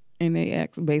 and they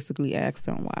basically asked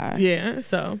him why. Yeah,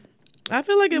 so I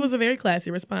feel like it was a very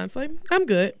classy response. Like, I'm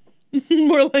good.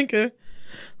 More like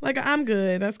I'm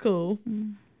good. That's cool.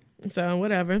 So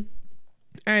whatever.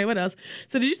 All right, what else?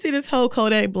 So did you see this whole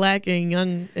Kodak Black and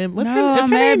Young? And what's No, her? It's I'm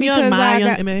her mad name Young because Ma, I Young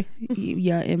got- M.A.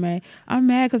 Yeah, MA. I'm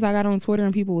mad because I got on Twitter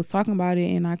and people was talking about it,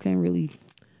 and I couldn't really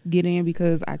get in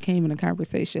because I came in a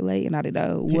conversation late and I didn't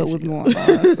know what was going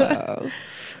on. So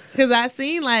Because I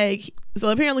seen so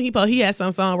apparently he had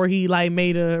some song where he like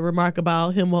made a remark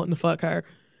about him wanting to fuck her.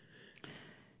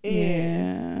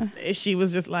 yeah, And she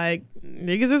was just like,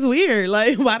 niggas is weird.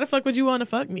 Like, why the fuck would you want to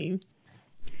fuck me?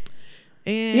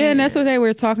 And that's what they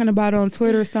were talking about on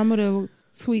Twitter. Some of the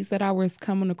tweets that I was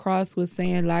coming across was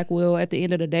saying like, well, at the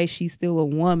end of the day, she's still a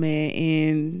woman,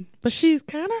 and but she's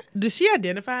kind of. Does she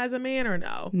identify as a man or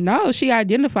no? No, she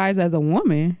identifies as a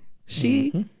woman.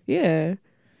 Yeah.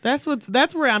 That's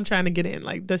where I'm trying to get in.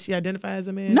 Like, does she identify as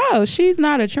a man? No, she's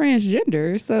not a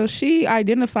transgender, so she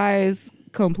identifies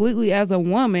completely as a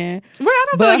woman. Well, I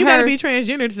don't feel like you gotta be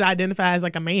transgender to identify as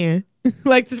like a man.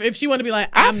 Like, if she want to be like,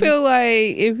 I feel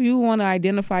like if you want to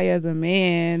identify as a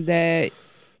man, that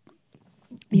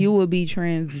you would be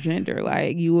transgender.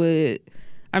 Like, you would.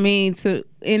 I mean,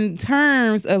 in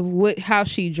terms of how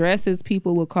she dresses,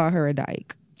 people would call her a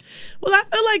dyke. Well, I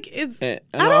feel like it's. And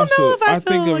I don't know if I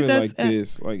feel think of like it that's like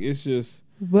this. Like, it's just.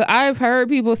 But I've heard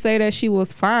people say that she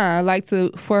was fine, like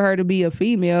for her to be a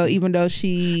female, even though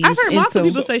she's. I've heard multiple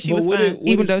people say she was fine,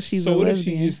 even though she's a lesbian. So what if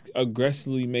she just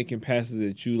aggressively making passes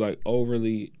at you, like over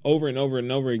and over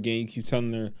and over again? You keep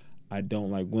telling her, "I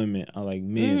don't like women. I like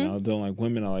men. I don't like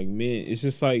women. I like men." It's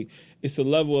just like it's a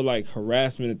level of like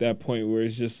harassment at that point where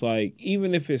it's just like,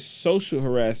 even if it's social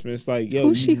harassment, it's like, yo,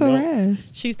 who's she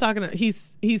harassed? She's talking.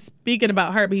 He's speaking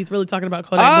about her, but he's really talking about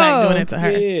Kodak Black doing it to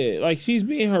her. Yeah, like she's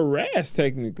being harassed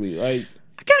technically. Like,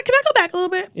 can I go back a little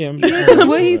bit? Yeah.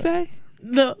 What did he say?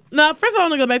 No. First of all, I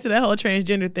want to go back to that whole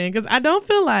transgender thing because I don't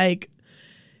feel like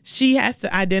she has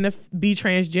to be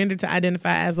transgender to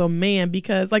identify as a man.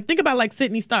 Because, like, think about like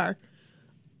Sydney Starr,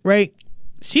 right?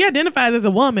 She identifies as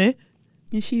a woman,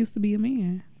 and she used to be a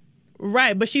man.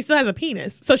 Right, but she still has a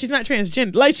penis, so she's not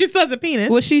transgender. Like, she still has a penis.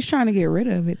 Well, she's trying to get rid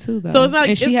of it too, though. So it's not,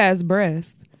 and she has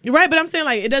breasts. Right, but I'm saying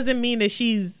like it doesn't mean that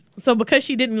she's because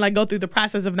she didn't like go through the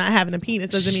process of not having a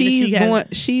penis doesn't mean that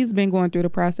she's been going through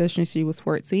the process since she was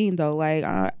 14 though.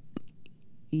 Like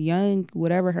young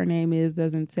whatever her name is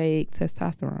doesn't take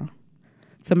testosterone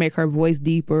to make her voice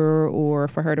deeper or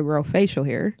for her to grow facial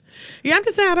hair. Yeah, I'm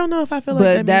just saying I don't know if I feel like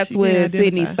but that's what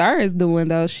Sydney Starr is doing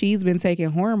though. She's been taking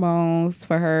hormones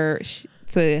for her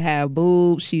to have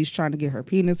boobs. She's trying to get her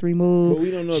penis removed. But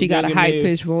we don't know she got a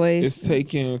high-pitched voice. It's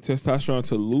taking testosterone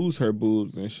to lose her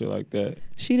boobs and shit like that.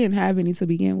 She didn't have any to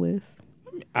begin with.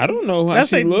 I don't know how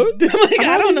she looked. Like,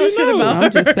 I don't know shit about her.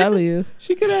 I'm just telling you.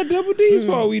 She could have double D's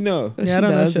for all we know. Yeah, I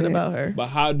don't know shit about her. But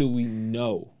how do we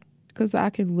know? Because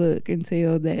I can look and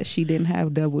tell that she didn't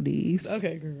have double D's.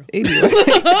 Okay, girl. Anyway.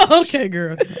 Okay,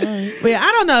 girl. Right. But yeah,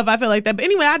 I don't know if I feel like that. But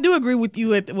anyway, I do agree with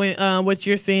you when what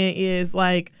you're saying is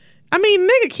like, I mean,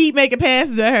 nigga keep making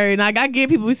passes at her. And like, I get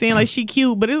people saying like she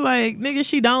cute, but it's like, nigga,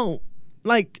 she don't.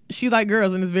 Like, she like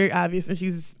girls and it's very obvious and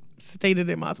she's stated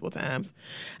it multiple times.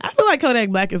 I feel like Kodak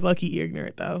Black is low-key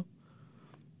ignorant though.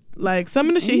 Like some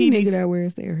of the shit nigga that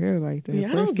wears their hair like that. Yeah,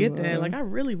 I don't get that. Like I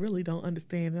really, really don't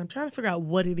understand. And I'm trying to figure out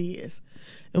what it is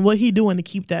and what he doing to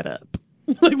keep that up.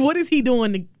 Like what is he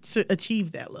doing to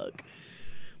achieve that look?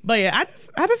 But yeah,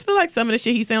 I just feel like some of the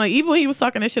shit he's saying, like even when he was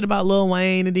talking that shit about Lil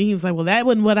Wayne and then he was like, well, that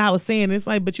wasn't what I was saying. It's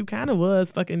like, but you kind of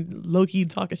was fucking low-key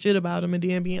talking shit about him and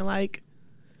then being like,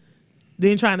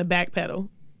 then trying to backpedal.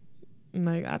 And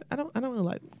like I don't really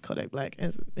like Kodak Black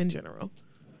as in general.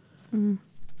 I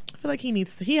feel like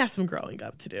he has some growing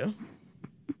up to do.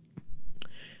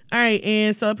 All right,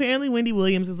 and so apparently Wendy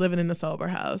Williams is living in the sober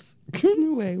house.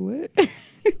 Wait, what?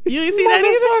 You ain't see that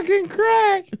either? Fucking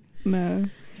crack. No.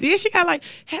 See, she got like,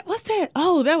 hey, what's that?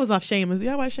 Oh, that was off Shameless.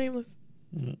 Y'all watch Shameless?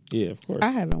 Yeah, of course. I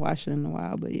haven't watched it in a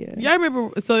while, but yeah. Y'all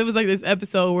remember? So it was like this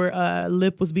episode where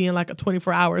Lip was being like a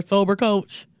 24-hour sober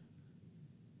coach.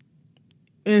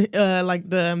 And like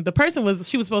the person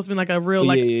she was supposed to be like a real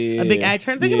like a big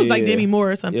actor. I think it was like Demi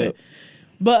Moore or something. Yep.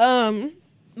 But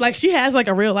like she has like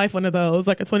a real life one of those,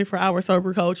 like a 24-hour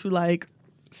sober coach who like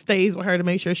stays with her to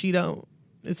make sure she don't.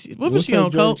 What was she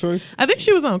on coke? Choice? I think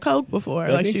she was on coke before. I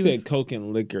like think she said coke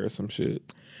and liquor or some shit.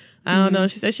 I don't know.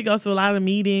 She said she goes to a lot of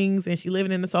meetings and she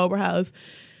living in the sober house.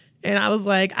 And I was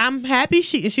like, I'm happy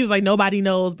she was like, nobody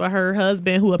knows but her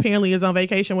husband, who apparently is on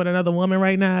vacation with another woman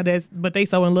right now. But they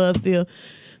so in love still.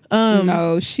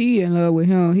 No, she in love with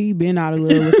him. He been out of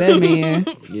love with that man.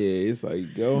 Yeah, it's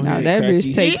like, go ahead. Now that cracky.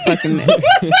 bitch take fucking.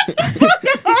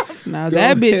 Now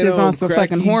that bitch is on some cracky.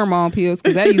 fucking hormone pills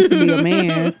because that used to be a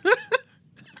man.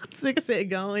 Sick said,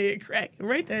 go ahead, crack.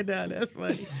 Write that down. That's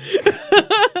funny.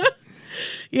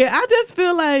 Yeah, I just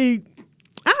feel like,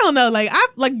 I don't know,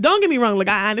 don't get me wrong, like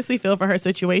I honestly feel for her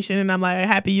situation and I'm like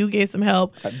happy you get some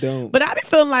help. I don't. But I be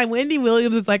feeling like Wendy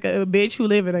Williams is like a bitch who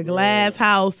live in a glass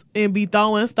house and be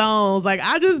throwing stones. Like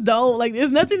I just don't, like there's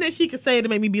nothing that she could say to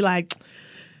make me be like,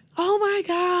 oh my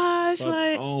gosh, fuck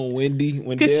like Wendy,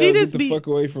 cause she just get the fuck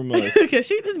away from us. Cause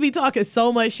she just be talking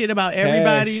so much shit about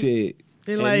everybody. Shit.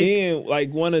 And like, then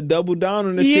like want to double down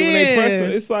on the shit when they press her.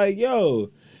 It's like, yo,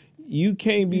 you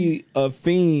can't be a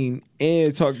fiend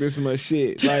and talk this much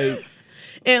shit. Like,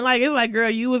 And like it's like, girl,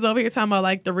 you was over here talking about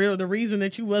like the reason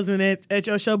that you wasn't at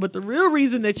your show, but the real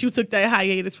reason that you took that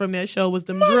hiatus from that show was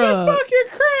them drugs. motherfucking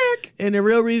crack. And the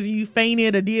real reason you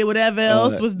fainted or did whatever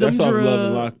else was them that's off drugs. Love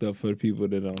and Locked Up for the people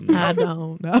that don't know. I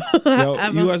don't know.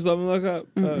 Yo, you watch Love and Locked Up?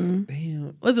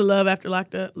 Damn. Was it Love After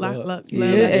Locked Up? Love.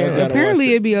 Yeah, gotta apparently watch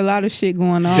it. it'd be a lot of shit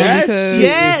going on. That because shit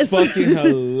Yes. is fucking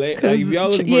hilarious. Like, if y'all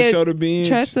looking for a show to binge,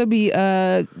 Tressa be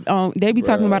they be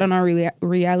talking Bruh. about it on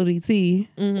reality T,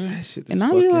 that shit is and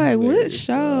I'll be fucking like, what hilarious,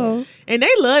 show? And they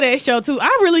love that show too.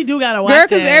 I really do gotta watch Girl, that.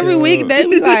 because every week they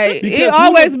be like, Because it who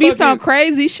always the be fuck some is-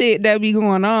 crazy shit that be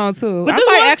going on too. But I the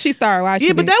might one- actually start watching.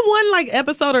 Yeah, but it. that one like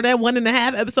episode or that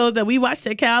 1.5 episodes that we watched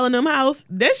at Cal and them house,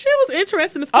 that shit was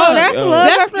interesting as fuck. Oh, that's Yo. Love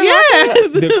That's- After Locked Up.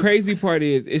 yes. The crazy part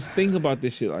is think about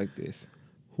this shit like this.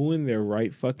 Who in their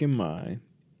right fucking mind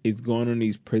is going on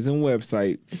these prison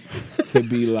websites to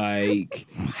be like,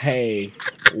 hey,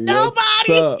 what's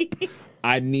up?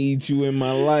 I need you in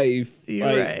my life. You're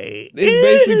Like, right. It's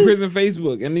basically prison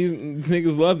Facebook, and these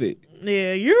niggas love it.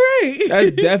 Yeah, you're right.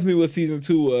 That's definitely what season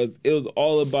 2 was. It was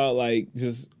all about like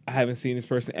just I haven't seen this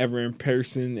person ever in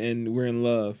person, and we're in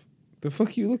love. The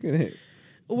fuck you looking at?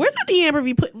 Where did the Amber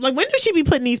be put? Like, when did she be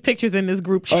putting these pictures in this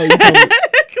group Oh, chat? you talking-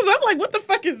 Because I'm like, what the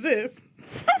fuck is this?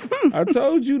 I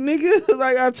told you, nigga.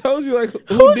 Like I told you, like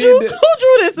Who drew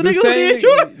this? The nigga who same did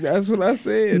draw? That's what I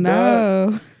said. dog.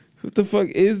 no. What the fuck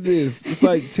is this? It's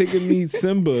like Tigger meets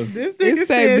Simba. This It nigga say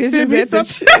said, send me bitches some at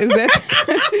the is that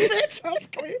bitch on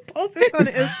screen. Post this on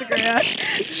the Instagram.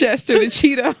 Chester the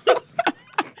Cheetah.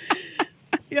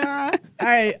 Yeah. All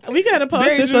right. We got to post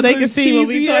it so Dangerous they can and see what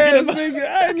we cheesy talking ass about. Nigga.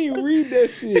 I didn't even read that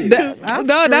shit. I'm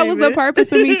No, that was the screaming.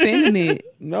 purpose of me sending it.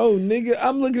 No, nigga.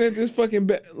 I'm looking at this fucking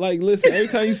like. Listen, every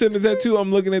time you send a tattoo,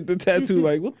 I'm looking at the tattoo.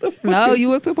 Like, what the fuck? No, is you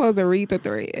were supposed to read the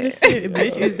thread. Listen,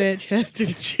 bitch, is that Chester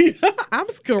the Cheetah? I'm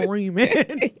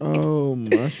screaming. Oh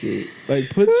my shit! Like,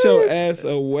 put your ass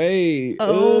away.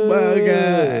 Oh my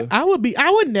Ugh. God.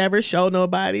 I would never show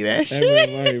nobody that Ever shit.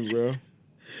 in life, bro.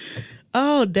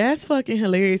 Oh, that's fucking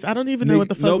hilarious. I don't even know what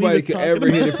the fuck Nobody we was could talking ever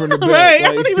about. hit it from the back. Right. I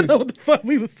Like, don't even know what the fuck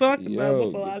we was talking about Yo,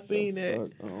 before I what the seen it. fuck?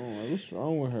 Oh, what's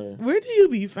wrong with her? Where do you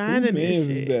be finding Who this mans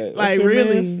is shit? that? Like, That's your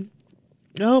really? mans?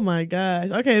 Oh my gosh.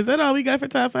 Okay, is that all we got for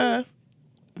top 5?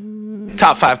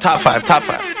 Top 5, top 5, top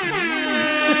 5.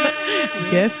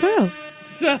 Guess so.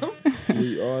 So,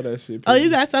 Delete all that shit. oh, you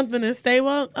please. got something to stay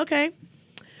woke? Okay.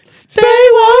 Stay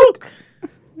woke.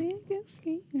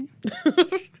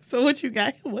 So what you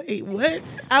got? Wait, what?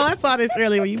 Oh, I saw this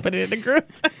earlier when you put it in the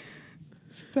group.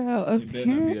 So You better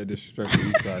not be that disrespectful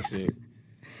East Side shit.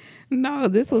 no,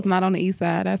 this was not on the east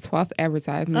side. That's false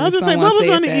advertisement. I was just saying, Someone what was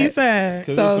said on the that. east side?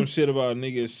 Cause So- there's some shit about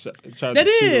niggas tried That to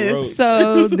shoot is. a road.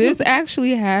 So this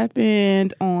actually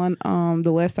happened on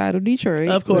the west side of Detroit.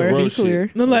 Of course. Let's be Road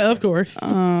clear. No, like, of course.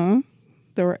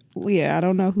 Yeah, I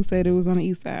don't know who said it was on the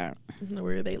east side.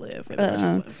 Where they live.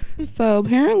 So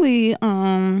apparently,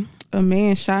 a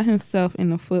man shot himself in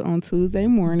the foot on Tuesday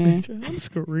morning I'm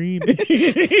screaming.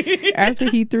 after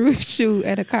he threw his shoe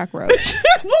at a cockroach.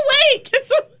 But wait,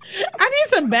 I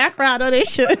need some background on this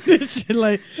shit. This shit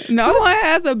like, No one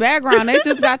has a background. They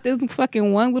just got this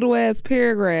fucking one little ass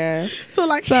paragraph. so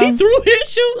like So- he threw his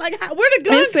shoe. Like, where the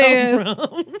gun It says- come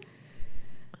from?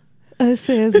 It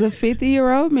says the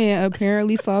 50-year-old man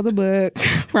apparently saw the bug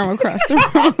from across the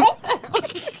room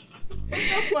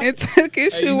and took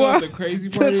his Hey, you shoe know what off the crazy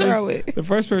to part throw is? it. The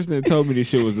first person that told me this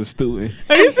shit was a student.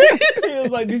 Are you serious? He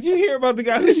was like, "Did you hear about the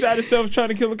guy who shot himself trying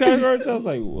to kill a cockroach?" I was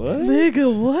like, "What?"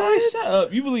 Nigga, what? Shut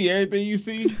up! You believe everything you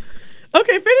see?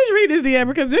 Okay, finish reading this, DM,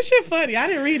 because this shit funny. I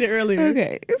didn't read it earlier.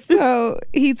 Okay, so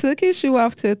he took his shoe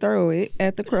off to throw it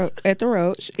at the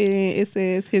roach, and it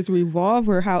says his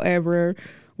revolver, however,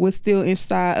 was still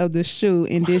inside of the shoe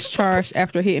and discharged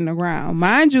after hitting the ground.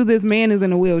 Mind you, this man is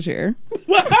in a wheelchair.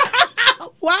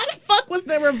 Why the fuck was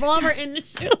the revolver in the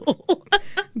shoe?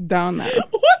 Don't know.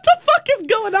 What the fuck is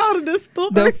going on in this story?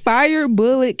 The fire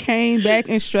bullet came back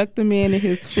and struck the man in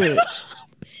his foot.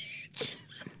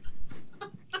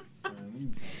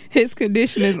 His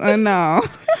condition is unknown.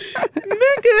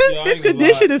 Nigga, his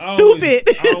condition is stupid.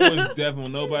 I don't wish death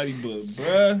on nobody but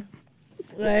bruh.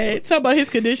 Like, talk about his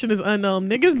condition is unknown.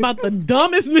 Nigga's about the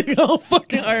dumbest nigga on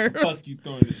fucking earth. Fuck you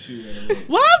throwing the shoe at him.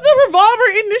 Why is the revolver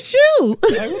in the shoe?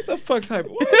 Like, what the fuck type?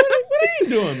 What are you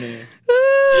doing, man?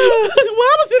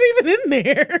 Why was it even in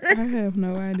there? I have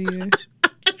no idea.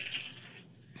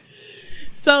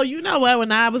 So you know what?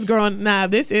 When I was growing,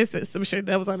 this is some shit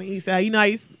that was on the east side. You know,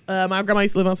 my grandma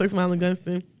used to live on 6 Mile in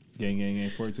Gunston. Gang,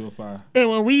 4205. And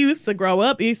when we used to grow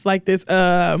up, it's like this.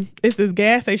 It's this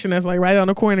gas station that's like right on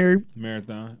the corner.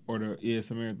 Marathon it's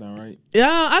a Marathon, right? Yeah,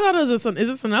 I thought it was is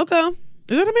it Sunoco?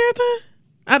 Is it a Marathon?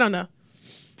 I don't know.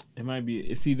 It might be.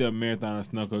 It's either a Marathon or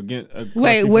Sunoco.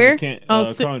 Wait, where?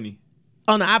 Coney.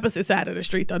 On the opposite side of the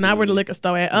street though, not where the liquor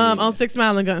store at. On 6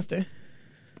 Mile and Gunston.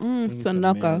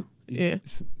 Sunoco. Yeah.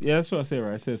 Yeah, that's what I said,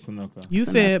 right? I said Sunoco. You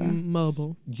said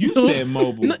mobile. You said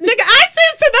mobile. Nigga, I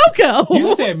said Sunoco.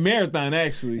 You said Marathon,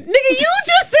 actually. Nigga, you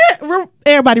just said.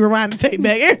 Everybody rewind the tape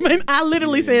back. I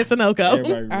literally said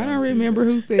Sunoco. I don't remember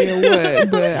who said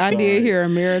what, but I did hear a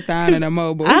Marathon and a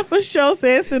mobile. I for sure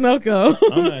said Sunoco.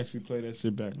 I'm gonna actually play that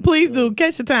shit back. Please do.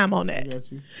 Catch the time on I that.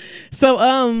 got you.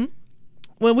 So,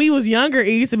 when we was younger, it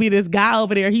used to be this guy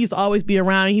over there. He used to always be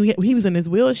around. He was in his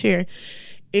wheelchair.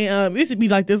 And it used to be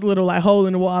like this little like hole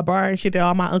in the wall bar and shit that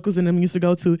all my uncles and them used to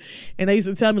go to. And they used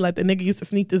to tell me like the nigga used to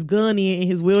sneak this gun in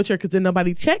his wheelchair because then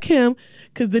nobody check him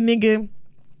because the nigga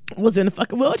was in a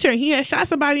fucking wheelchair and he had shot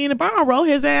somebody in the bar and rolled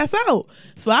his ass out.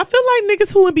 So I feel like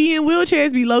niggas who would be in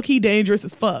wheelchairs be low key dangerous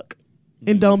as fuck.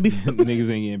 And don't be Niggas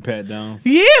ain't getting pat down.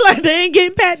 Yeah, like they ain't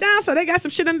getting pat down, so they got some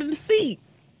shit under the seat.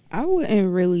 I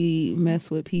wouldn't really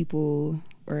mess with people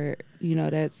or,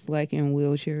 that's like in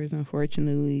wheelchairs,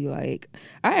 unfortunately. Like,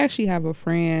 I actually have a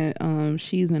friend,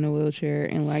 she's in a wheelchair,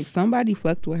 and like somebody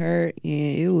fucked with her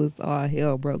and it was all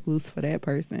hell broke loose for that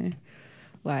person.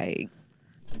 Like,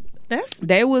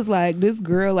 they was like, this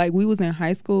girl, like we was in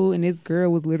high school and this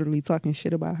girl was literally talking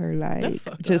shit about her, like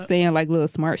just saying like little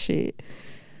smart shit.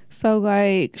 So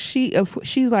like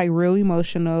she's like real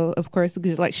emotional, of course,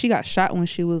 because like she got shot when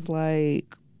she was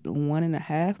like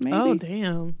 1.5 maybe. Oh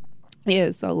damn.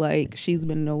 Yeah, so like she's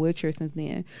been in a wheelchair since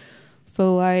then.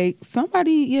 So like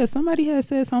somebody had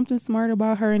said something smart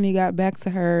about her and they got back to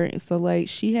her. So like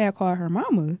she had called her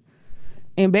mama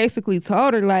and basically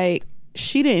told her like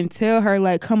she didn't tell her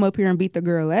like come up here and beat the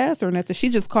girl ass or nothing. She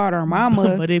just called her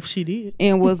mama. But if she did.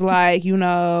 And was like,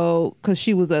 because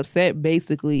she was upset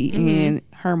basically. Mm-hmm. And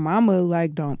her mama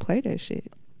like don't play that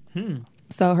shit.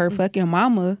 So her fucking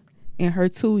mama and her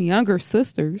 2 younger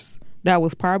sisters that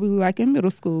was probably like in middle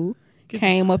school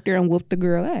came up there and whooped the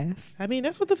girl ass. I mean,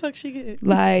 that's what the fuck she get.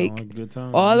 Like, good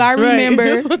time. all I remember,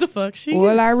 that's what the fuck she all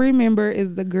get. I remember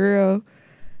is the girl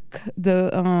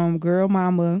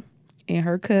mama and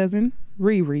her cousin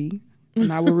Riri,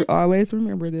 and I will always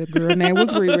remember the girl name was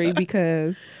Riri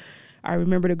because I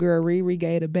remember the girl Riri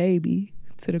gave a baby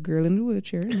to the girl in the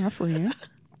wheelchair, my friend,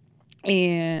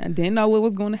 and I didn't know what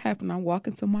was going to happen. I'm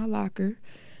walking to my locker.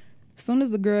 As soon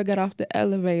as the girl got off the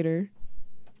elevator,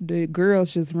 the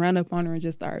girls just run up on her and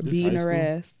just start beating her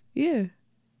ass. Yeah.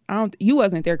 You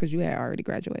wasn't there because you had already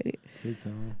graduated.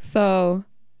 So,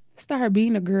 start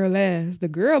beating the girl ass. The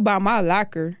girl by my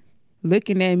locker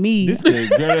looking at me. This the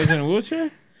girl that's in a wheelchair?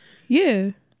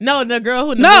 Yeah. No, the girl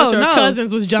who in the wheelchair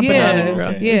cousins was jumping out of the girl.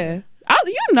 Okay. Yeah.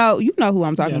 You know who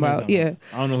I'm talking about. Yeah.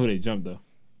 I don't know who they jumped though.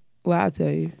 Well, I'll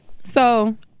tell you.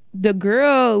 So, the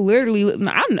girl literally,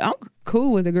 I'm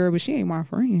cool with the girl, but she ain't my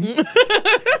friend.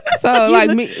 So like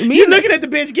me you looking at the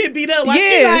bitch get beat up. Like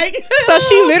she like so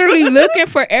she literally looking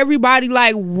for everybody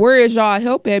like, where is y'all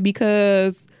help at?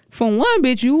 Because for one,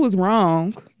 bitch, you was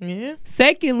wrong. Yeah.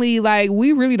 Secondly, like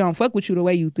we really don't fuck with you the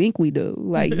way you think we do.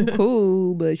 Like you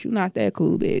cool, but you not that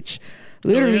cool, bitch.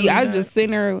 Literally, really I not. just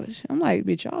sitting there. I'm like,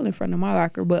 bitch, y'all in front of my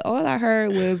locker. But all I heard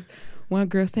was one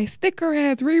girl say, "Stick her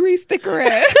ass, Riri, stick her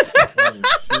ass."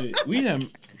 Oh, shit. We done.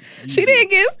 She didn't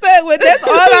get stuck, but that's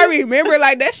all I remember.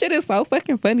 Like that shit is so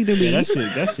fucking funny to me. Yeah,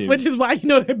 that shit. Which is why you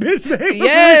know that bitch name.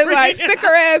 Yeah, like stick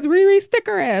her ass, Riri, stick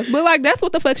her ass. But like that's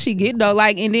what the fuck she get though.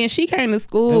 Like and then she came to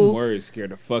school. Them words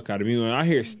scared the fuck out of me. When I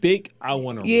hear stick, I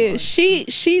want to. Yeah, run.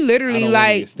 she literally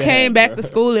like came back to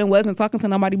school and wasn't talking to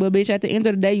nobody. But bitch, at the end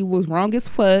of the day, you was wrong as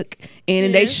fuck.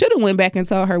 And they should have went back and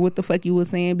told her what the fuck you was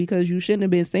saying because you shouldn't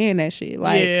have been saying that shit.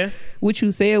 Like what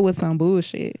you said was some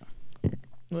bullshit.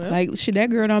 Well, like shit, that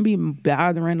girl don't be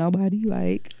bothering nobody.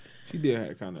 Like she did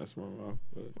have kind of a smart mouth.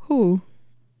 But who?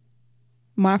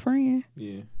 My friend.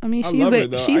 Yeah. I mean,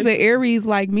 she's a Aries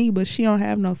like me, but she don't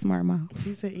have no smart mouth.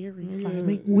 She's an Aries like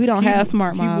me. We don't have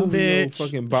smart mouths. Bitch. No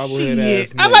fucking bobblehead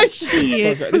ass. I'm like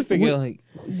shit. This thing like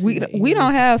we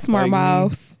don't have smart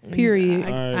mouths. Period.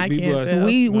 I can't tell.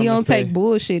 We don't take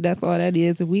bullshit. That's all that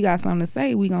is. If we got something to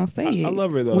say, we gonna say it. I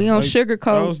love her though. We don't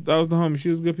sugarcoat. That was the homie. She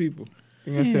was good people. I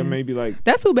think I said maybe like.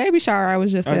 That's who baby shower I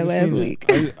was just at last week.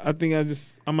 I think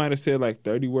I might have said like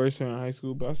 30 words to her in high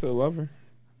school, but I still love her.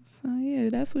 So yeah,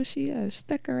 that's what she is.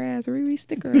 Stick her ass, Riri,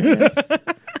 stick her ass.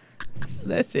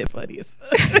 That shit funny as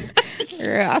fuck.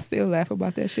 Girl, I still laugh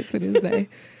about that shit to this day.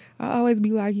 I always be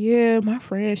like, yeah, my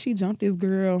friend, she jumped this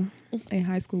girl in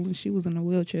high school and she was in a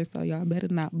wheelchair. So y'all better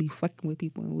not be fucking with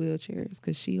people in wheelchairs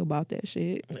because she about that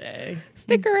shit. Hey.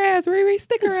 Stick her ass, Riri,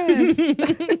 stick her ass.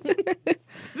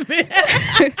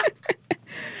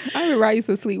 I remember I used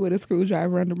to sleep with a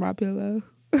screwdriver under my pillow.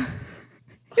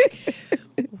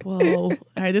 Whoa. All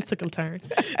right, this took a turn.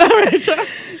 All right, y'all.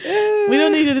 We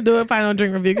don't need you to do a final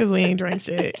drink review because we ain't drank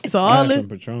shit. So all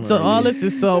this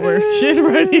is sober shit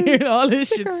right here. All this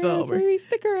shit sober. Riri,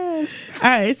 stick her ass. All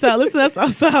right, so listen to us on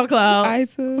SoundCloud,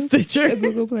 iTunes, Stitcher,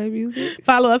 Google Play Music.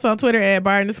 Follow us on Twitter at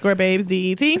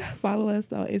bar_babes_det. Follow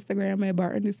us on Instagram at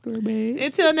bar_babes.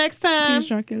 Until next time, Peace,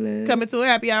 drunk, and love. coming to a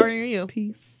happy hour near you.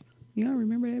 Peace. You don't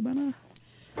remember that by now?